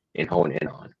on and hone in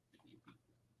on.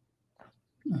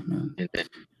 Amen.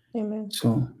 Amen.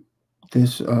 So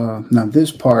this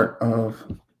part of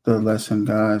the lesson,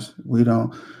 guys, we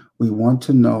want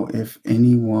to know if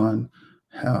anyone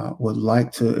would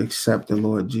like to accept the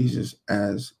Lord Jesus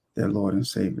as their Lord and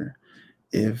Savior.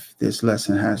 If this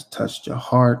lesson has touched your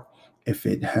heart, if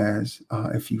it has,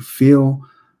 if you feel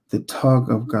the tug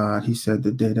of God, he said,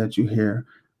 the day that you hear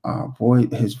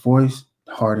his voice,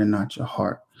 harden not your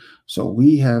heart. So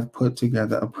we have put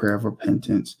together a prayer of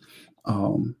repentance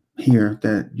here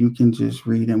that you can just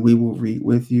read, and we will read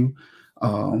with you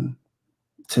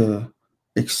to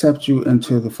accept you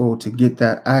into the fold, to get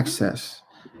that access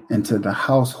into the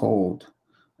household.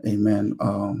 Amen.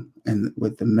 And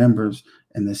with the members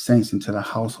and the saints into the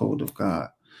household of God.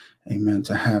 Amen.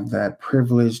 To have that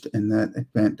privileged and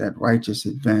that righteous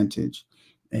advantage.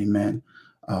 Amen.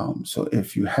 So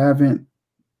if you haven't,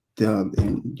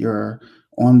 and you're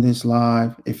on this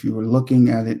live, if you were looking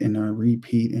at it in a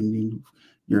repeat and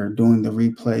you're doing the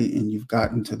replay and you've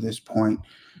gotten to this point,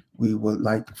 we would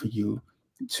like for you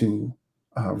to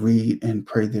read and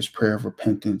pray this prayer of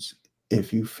repentance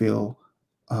if you feel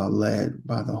led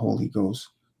by the Holy Ghost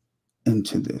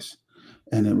into this.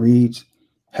 And it reads,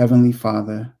 Heavenly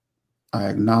Father, I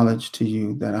acknowledge to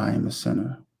you that I am a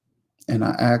sinner, and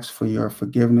I ask for your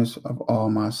forgiveness of all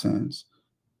my sins.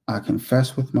 I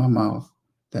confess with my mouth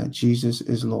that Jesus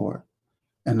is Lord,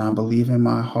 and I believe in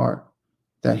my heart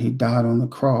that he died on the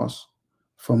cross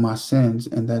for my sins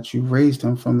and that you raised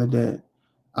him from the dead.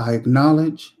 I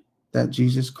acknowledge that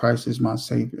Jesus Christ is my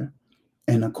Savior,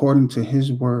 and according to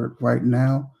his word, right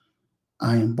now,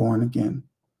 I am born again.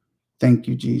 Thank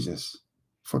you, Jesus,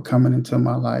 for coming into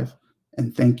my life,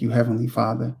 and thank you, Heavenly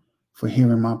Father, for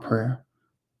hearing my prayer.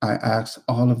 I ask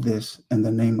all of this in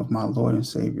the name of my Lord and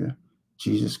Savior,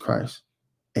 Jesus Christ.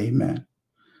 Amen.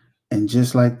 And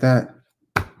just like that,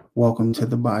 welcome to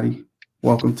the body.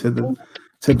 Welcome to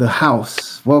the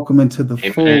house. Welcome into the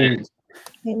fold. Amen.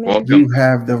 Welcome. You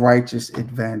have the righteous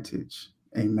advantage.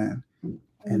 Amen.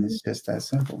 And it's just that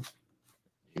simple.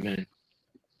 Amen.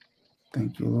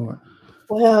 Thank you, Lord.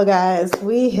 Well, guys,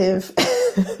 we have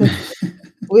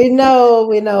we know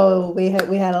we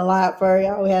had a lot for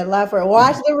y'all. We had a lot for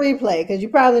watch the replay because you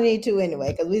probably need to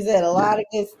anyway, because we said a lot of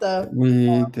good stuff.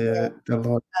 We did. The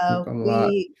Lord took a lot.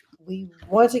 We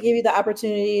want to give you the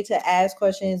opportunity to ask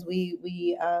questions.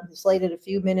 We slated a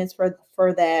few minutes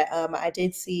for that. I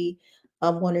did see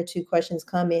one or two questions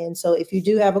come in. So if you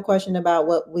do have a question about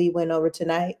what we went over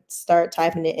tonight, start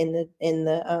typing it in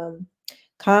the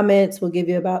comments. We'll give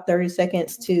you about 30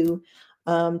 seconds to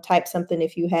type something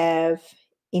if you have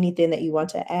anything that you want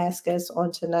to ask us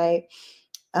on tonight.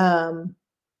 And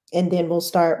then we'll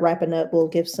start wrapping up. We'll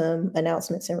give some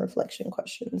announcements and reflection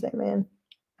questions. Amen.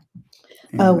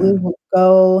 We will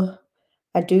go.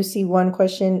 I do see one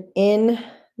question in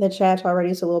the chat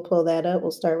already, so we'll pull that up.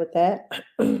 We'll start with that.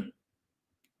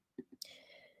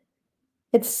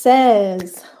 It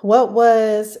says, what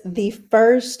was the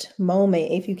first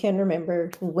moment, if you can remember,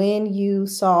 when you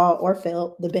saw or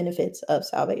felt the benefits of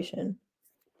salvation?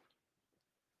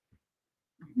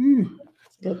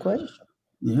 That's a good question.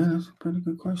 Yeah, that's a pretty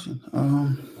good question.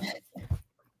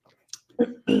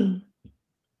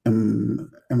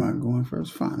 Am I going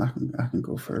first? Fine, I can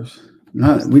go first.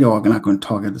 We all not going to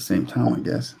talk at the same time, I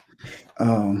guess.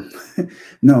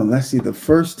 No, let's see. The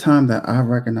first time that I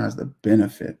recognized the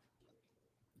benefit.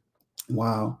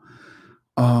 Wow.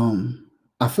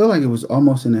 I feel like it was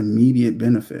almost an immediate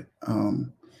benefit.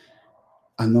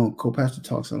 I know co-pastor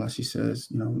talks a lot. She says,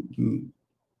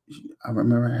 I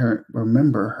remember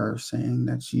her saying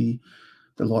that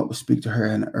the Lord would speak to her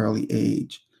at an early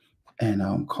age,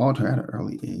 and called her at an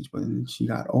early age, but then she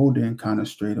got older and kind of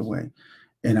strayed away.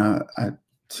 And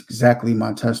exactly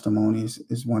my testimony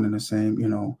is one and the same.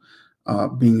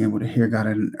 Being able to hear God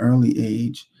at an early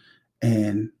age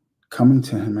and coming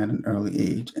to him at an early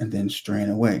age and then straying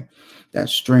away. That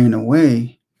straying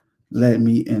away led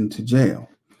me into jail.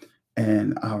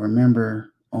 And I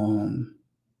remember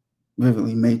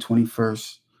vividly May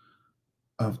 21st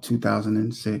of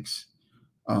 2006,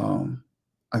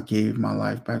 I gave my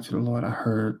life back to the Lord. I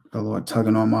heard the Lord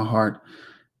tugging on my heart,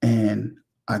 and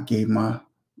I gave my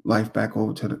life back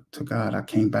over to God. I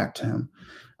came back to him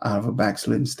out of a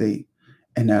backslidden state.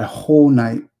 And that whole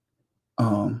night,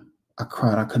 I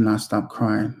cried. I could not stop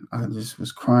crying. I just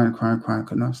was crying,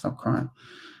 could not stop crying.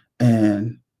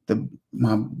 And the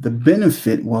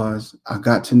benefit was I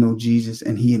got to know Jesus,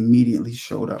 and he immediately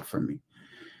showed up for me.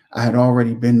 I had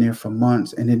already been there for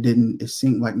months, and it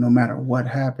seemed like no matter what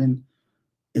happened,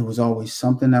 it was always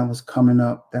something that was coming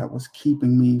up that was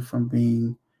keeping me from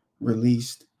being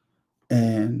released.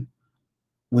 And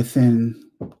within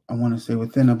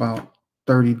about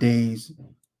 30 days,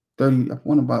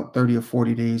 about 30 or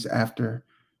 40 days after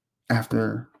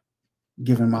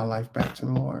giving my life back to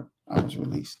the Lord, I was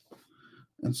released.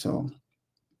 And so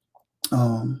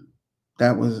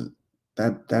that was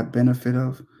that benefit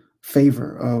of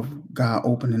favor of God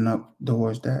opening up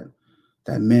doors that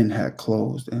men had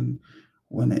closed. And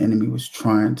when the enemy was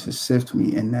trying to sift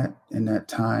me in that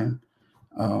time,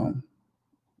 I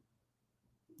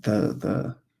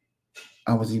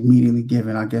was immediately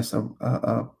given, I guess,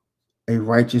 a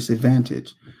righteous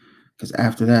advantage. Because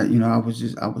after that,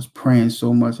 I was praying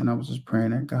so much, and I was just praying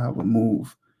that God would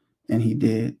move, and he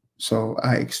did. So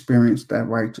I experienced that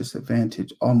righteous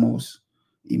advantage almost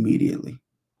immediately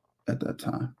at that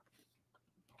time.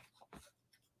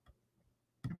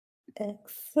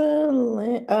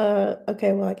 Excellent.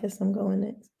 Okay, well, I guess I'm going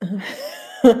next.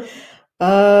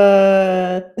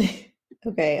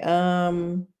 Okay.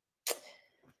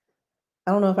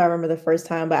 I don't know if I remember the first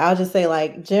time, but I'll just say,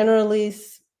 like, generally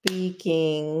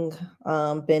speaking,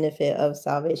 benefit of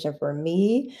salvation for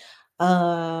me.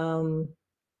 I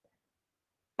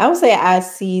would say I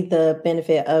see the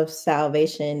benefit of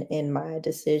salvation in my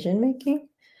decision making.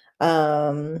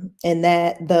 And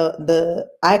that the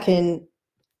I can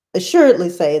assuredly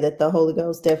say that the Holy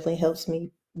Ghost definitely helps me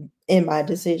in my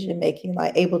decision making,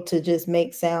 like able to just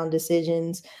make sound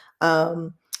decisions.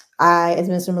 As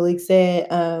Mr. Malik said,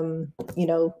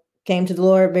 came to the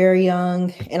Lord very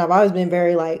young, and I've always been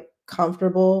very like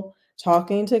comfortable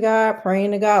talking to God,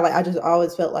 praying to God. Like I just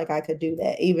always felt like I could do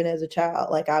that, even as a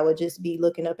child. Like I would just be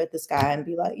looking up at the sky and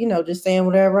be like, just saying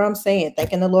whatever I'm saying,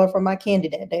 thanking the Lord for my candy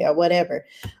that day or whatever.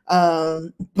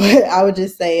 But I would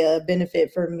just say a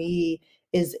benefit for me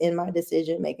is in my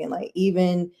decision making, like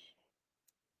even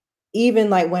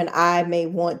like when I may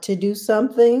want to do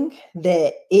something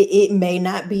that it may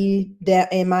not be that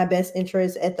in my best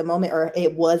interest at the moment, or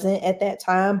it wasn't at that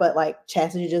time, but like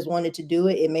Chastity just wanted to do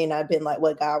it. It may not have been like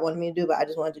what God wanted me to do, but I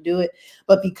just wanted to do it.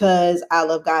 But because I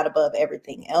love God above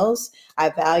everything else, I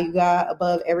value God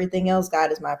above everything else.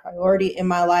 God is my priority in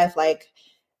my life. Like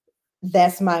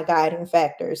that's my guiding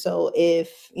factor. So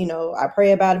if, I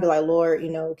pray about it, be like, Lord,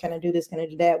 can I do this? Can I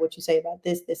do that? What you say about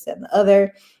this, that, and the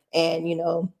other?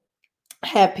 And,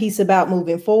 have peace about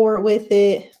moving forward with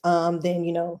it,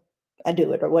 then I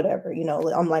do it or whatever.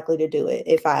 I'm likely to do it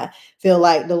if I feel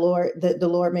like the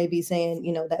Lord may be saying,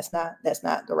 that's not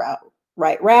the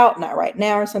right route, not right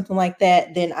now, or something like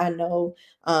that. Then I know,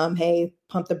 hey,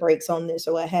 pump the brakes on this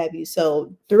or what have you.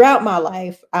 So throughout my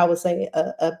life, I would say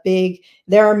a big,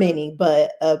 there are many,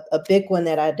 but a big one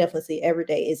that I definitely see every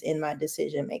day is in my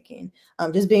decision making.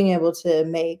 Just being able to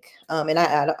make, and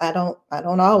I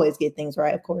don't always get things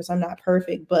right. Of course, I'm not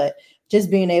perfect, but just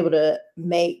being able to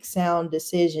make sound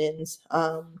decisions,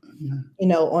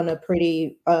 on a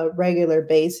pretty regular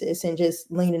basis, and just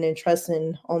leaning and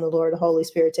trusting on the Lord, the Holy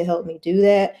Spirit to help me do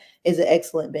that is an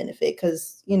excellent benefit.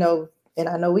 Because, and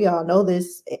I know we all know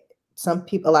this, a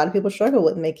lot of people struggle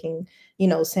with making,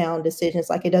 sound decisions.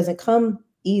 Like it doesn't come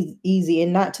easy,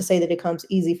 and not to say that it comes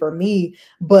easy for me,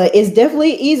 but it's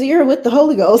definitely easier with the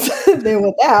Holy Ghost than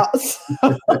without. So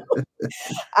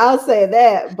I'll say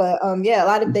that. But yeah, a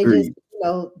lot of they just,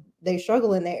 they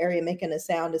struggle in that area making a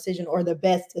sound decision or the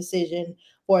best decision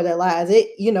for their lives.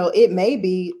 It may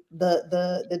be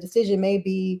the decision may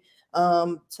be,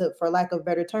 for lack of a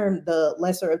better term, the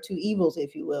lesser of two evils,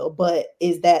 if you will. But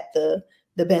is that the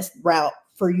best route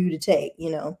for you to take?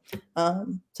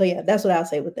 So yeah, that's what I'll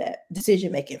say with that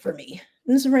decision making for me.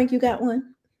 Mr. Frank, you got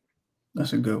one?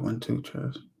 That's a good one too,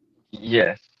 Charles.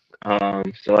 Yes.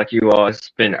 So like you all,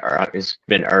 it's been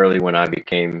early when I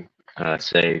became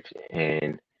saved,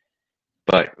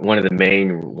 but one of the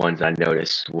main ones I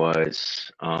noticed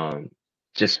was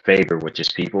just favor with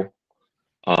just people,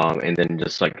 and then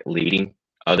just like leading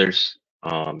others.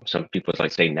 Some people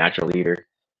like say natural leader,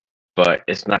 but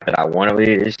it's not that I want to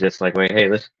lead. It's just like, wait, hey,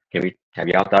 have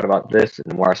y'all thought about this?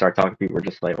 And the more I start talking to people, are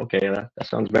just like, okay, that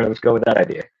sounds better. Let's go with that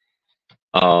idea.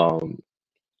 Um,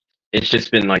 it's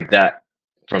just been like that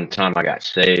from the time I got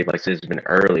saved. Like it's been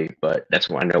early, but that's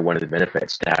when I know one of the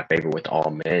benefits to have favor with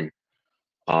all men.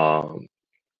 Um,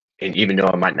 and even though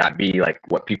it might not be like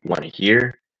what people want to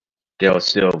hear, they'll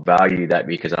still value that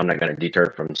because I'm not going to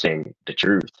deter from saying the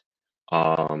truth.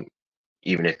 Um,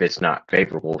 Even if it's not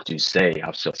favorable to say,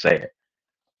 I'll still say it.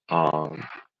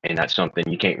 And that's something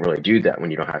you can't really do that when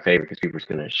you don't have favor because people are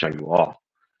going to shun you off.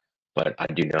 But I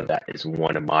do know that is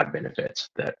one of my benefits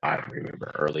that I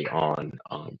remember early on,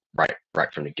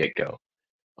 right from the get go,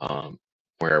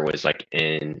 where it was like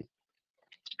in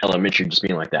elementary, just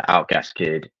being like that outcast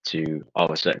kid to all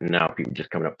of a sudden now people just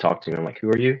coming up talking to me. I'm like, who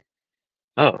are you?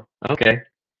 Oh, okay,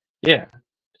 yeah,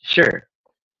 sure.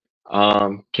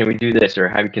 Can we do this or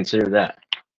have you consider that?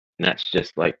 And that's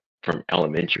just like from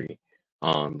elementary,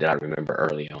 that I remember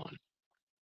early on.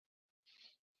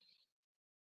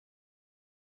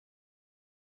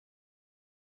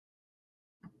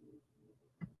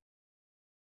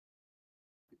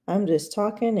 I'm just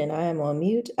talking and I am on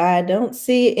mute. I don't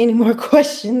see any more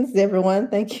questions, everyone.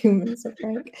 Thank you, Mr.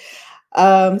 Frank.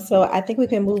 So I think we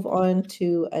can move on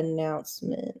to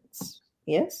announcements.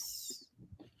 Yes.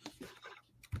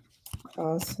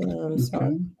 Awesome. So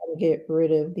I'm going to get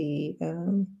rid of the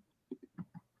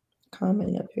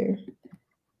comment up here.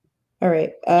 All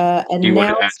right. Do you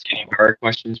want to ask any hard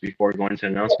questions before we go into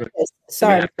announcement? Yes.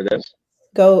 Sorry. After this.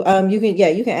 Go. You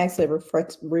can ask the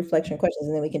reflection questions,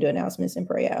 and then we can do announcements and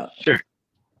pray out. Sure.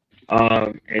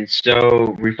 And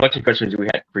so reflection questions we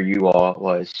had for you all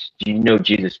was, do you know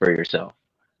Jesus for yourself?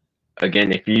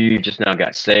 Again, if you just now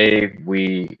got saved,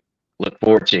 we look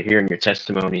forward to hearing your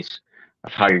testimonies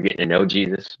of how you're getting to know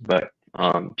Jesus. But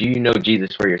do you know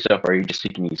Jesus for yourself, or are you just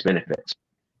seeking these benefits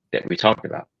that we talked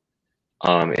about?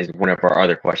 Is one of our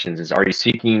other questions is, are you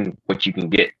seeking what you can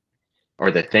get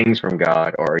or the things from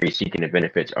God, or are you seeking the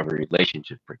benefits of a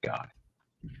relationship with God?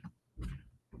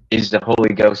 Is the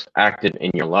Holy Ghost active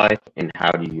in your life, and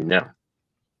how do you know?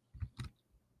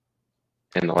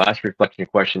 And the last reflection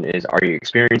question is, are you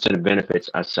experiencing the benefits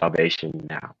of salvation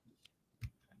now?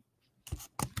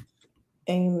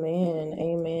 Amen.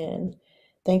 Amen.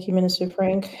 Thank you, Minister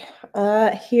Frank.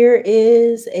 Here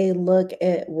is a look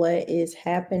at what is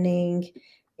happening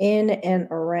in and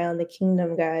around the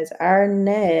kingdom, guys. Our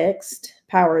next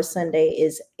Power Sunday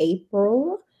is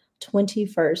April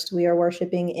 21st. We are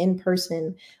worshiping in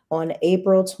person on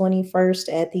April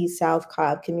 21st at the South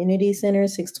Cobb Community Center,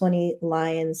 620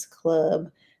 Lions Club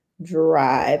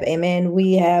Drive. Amen.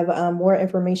 We have more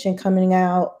information coming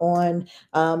out on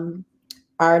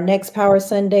our next Power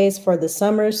Sundays for the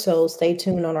summer. So stay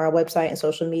tuned on our website and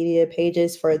social media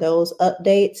pages for those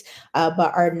updates.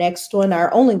 But our next one,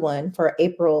 our only one for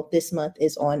April this month,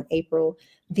 is on April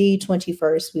the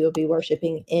 21st. We will be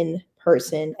worshiping in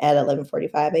person at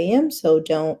 11:45 a.m. So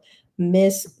don't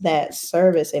miss that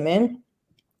service. Amen.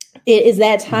 It is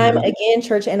that time again,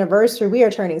 church anniversary. We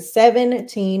are turning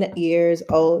 17 years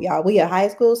old, y'all. We a high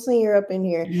school senior up in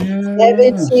here. Yeah.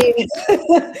 17.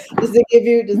 just to give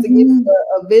you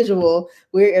a visual,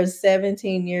 we are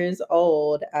 17 years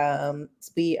old.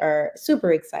 We are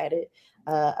super excited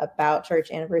about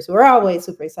church anniversary. We're always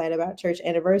super excited about church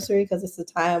anniversary because it's a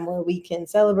time where we can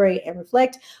celebrate and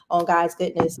reflect on God's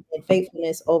goodness and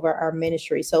faithfulness over our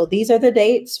ministry. So these are the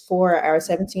dates for our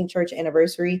 17th church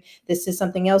anniversary. This is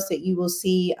something else that you will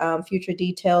see future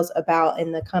details about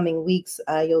in the coming weeks.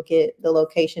 You'll get the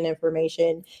location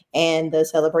information and the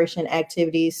celebration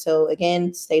activities. So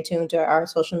again, stay tuned to our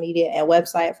social media and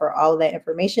website for all of that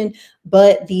information.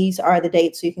 But these are the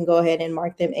dates, so you can go ahead and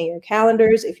mark them in your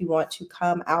calendars if you want to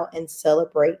come out and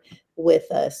celebrate with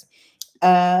us.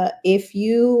 If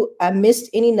you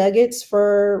missed any nuggets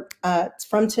from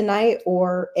tonight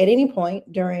or at any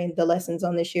point during the lessons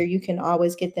on this year, you can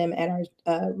always get them at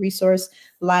our resource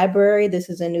library. This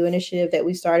is a new initiative that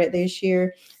we started this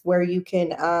year where you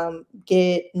can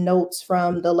get notes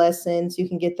from the lessons. You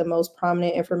can get the most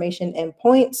prominent information and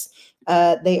points.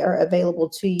 They are available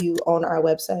to you on our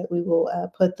website. We will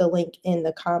put the link in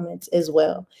the comments as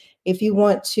well. If you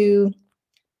want to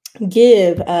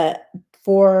give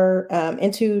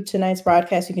into tonight's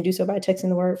broadcast, you can do so by texting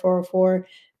the word 404,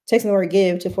 texting the word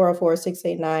give to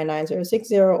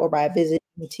 404-689-9060, or by visiting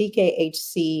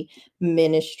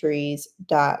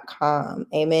tkhcministries.com.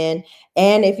 Amen.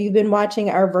 And if you've been watching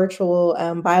our virtual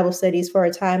Bible studies for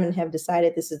a time and have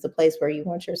decided this is the place where you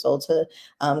want your soul to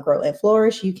grow and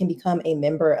flourish, you can become a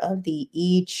member of the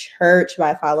E-Church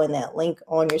by following that link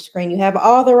on your screen. You have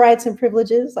all the rights and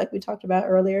privileges, like we talked about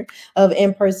earlier, of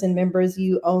in-person members.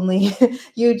 The only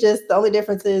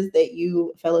difference is that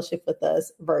you fellowship with us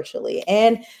virtually.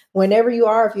 And whenever you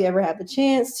are, if you ever have the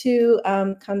chance to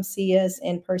come see us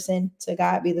in person, to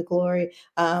God be the glory.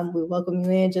 We welcome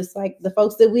you in, just like the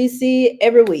folks that we see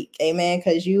every week. Amen.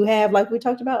 Because you have, like we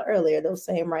talked about earlier, those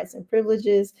same rights and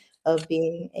privileges of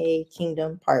being a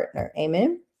kingdom partner.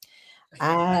 Amen.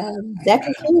 That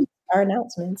concludes our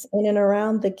announcements in and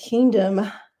around the kingdom.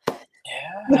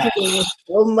 Thank you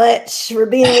so much for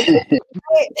being with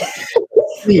us.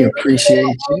 We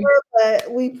appreciate you.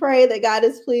 But we pray that God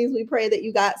is pleased. We pray that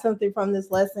you got something from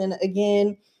this lesson.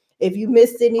 Again, if you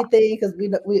missed anything, because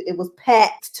it was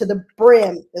packed to the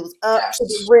brim, it was up to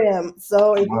the rim.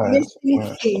 So if you missed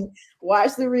anything,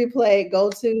 watch the replay, go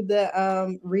to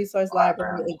the resource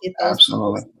library and get those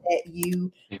that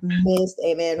you missed.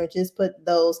 Amen. Or just put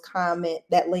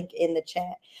that link in the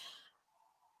chat.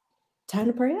 Time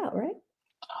to pray out, right?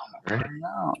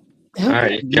 All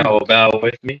right, if y'all will bow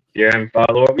with me, dear Heavenly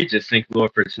Father, Lord, we just thank you,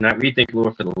 Lord, for tonight. We thank you,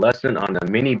 Lord, for the lesson on the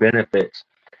many benefits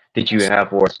that you have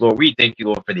for us, Lord. We thank you,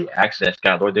 Lord, for the access,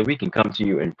 God, Lord, that we can come to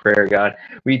you in prayer, God.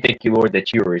 We thank you, Lord,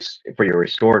 that you are for your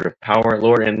restorative power,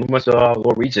 Lord, and most of all,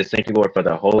 Lord, we just thank you, Lord, for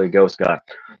the Holy Ghost, God,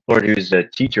 Lord, who's the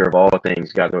teacher of all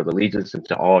things, God, Lord, that leads us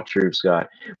into all truths, God.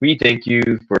 We thank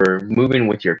you for moving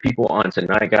with your people on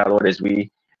tonight, God, Lord, as we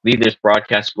leave this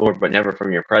broadcast, Lord, but never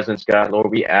from your presence, God.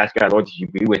 Lord, we ask, God, Lord, that you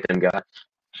be with them, God.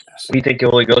 We thank you,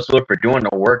 Holy Ghost, Lord, for doing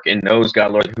the work in those,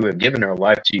 God, Lord, who have given their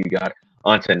life to you, God,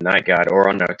 on tonight, God, or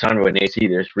on the time when they see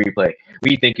this replay.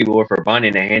 We thank you, Lord, for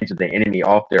binding the hands of the enemy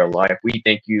off their life. We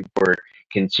thank you for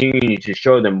continuing to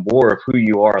show them more of who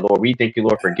you are, Lord. We thank you,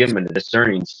 Lord, for giving them the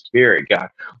discerning spirit, God,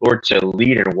 Lord, to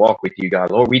lead and walk with you,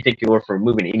 God. Lord, we thank you, Lord, for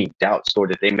removing any doubts,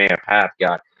 Lord, that they may have had,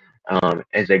 God.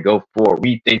 As they go forward,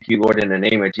 we thank you, Lord, in the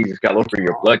name of Jesus, God, Lord, for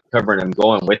your blood covering them,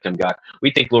 going with them, God.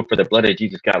 We thank, Lord, for the blood of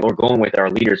Jesus, God, Lord, going with our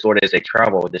leaders, Lord, as they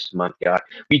travel this month, God.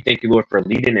 We thank you, Lord, for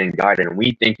leading and guiding. And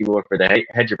we thank you, Lord, for the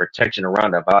hedge of protection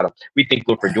around about them. We thank,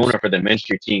 Lord, for doing it for the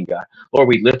ministry team, God. Lord,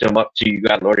 we lift them up to you,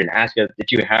 God, Lord, and ask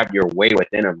that you have your way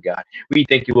within them, God. We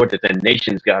thank you, Lord, that the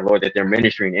nations, God, Lord, that they're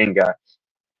ministering in, God.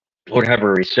 Lord, have a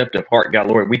receptive heart, God,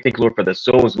 Lord. We thank, Lord, for the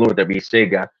souls, Lord, that we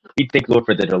saved, God. We thank, Lord,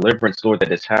 for the deliverance, Lord,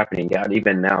 that is happening, God,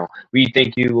 even now. We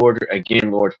thank you, Lord,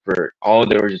 again, Lord, for all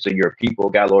those of your people,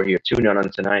 God, Lord, who have tuned in on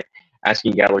tonight,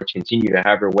 asking, God, Lord, to continue to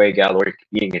have your way, God, Lord,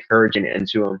 being encouraging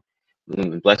into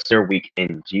them. Bless their week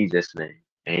in Jesus' name.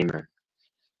 Amen.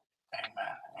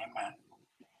 Amen.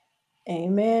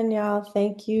 Amen, y'all.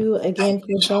 Thank you again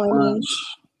for joining.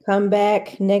 Come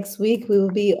back next week. We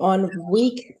will be on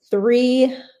week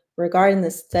 3 regarding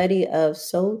the study of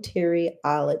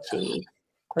soteriology.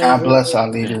 God bless our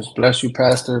leaders. Bless you,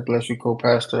 Pastor. Bless you,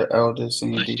 co-pastor, elders,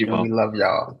 senior deacon. We love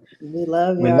y'all. We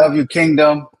love y'all. We love you,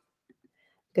 Kingdom.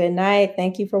 Good night.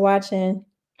 Thank you for watching.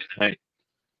 Good night.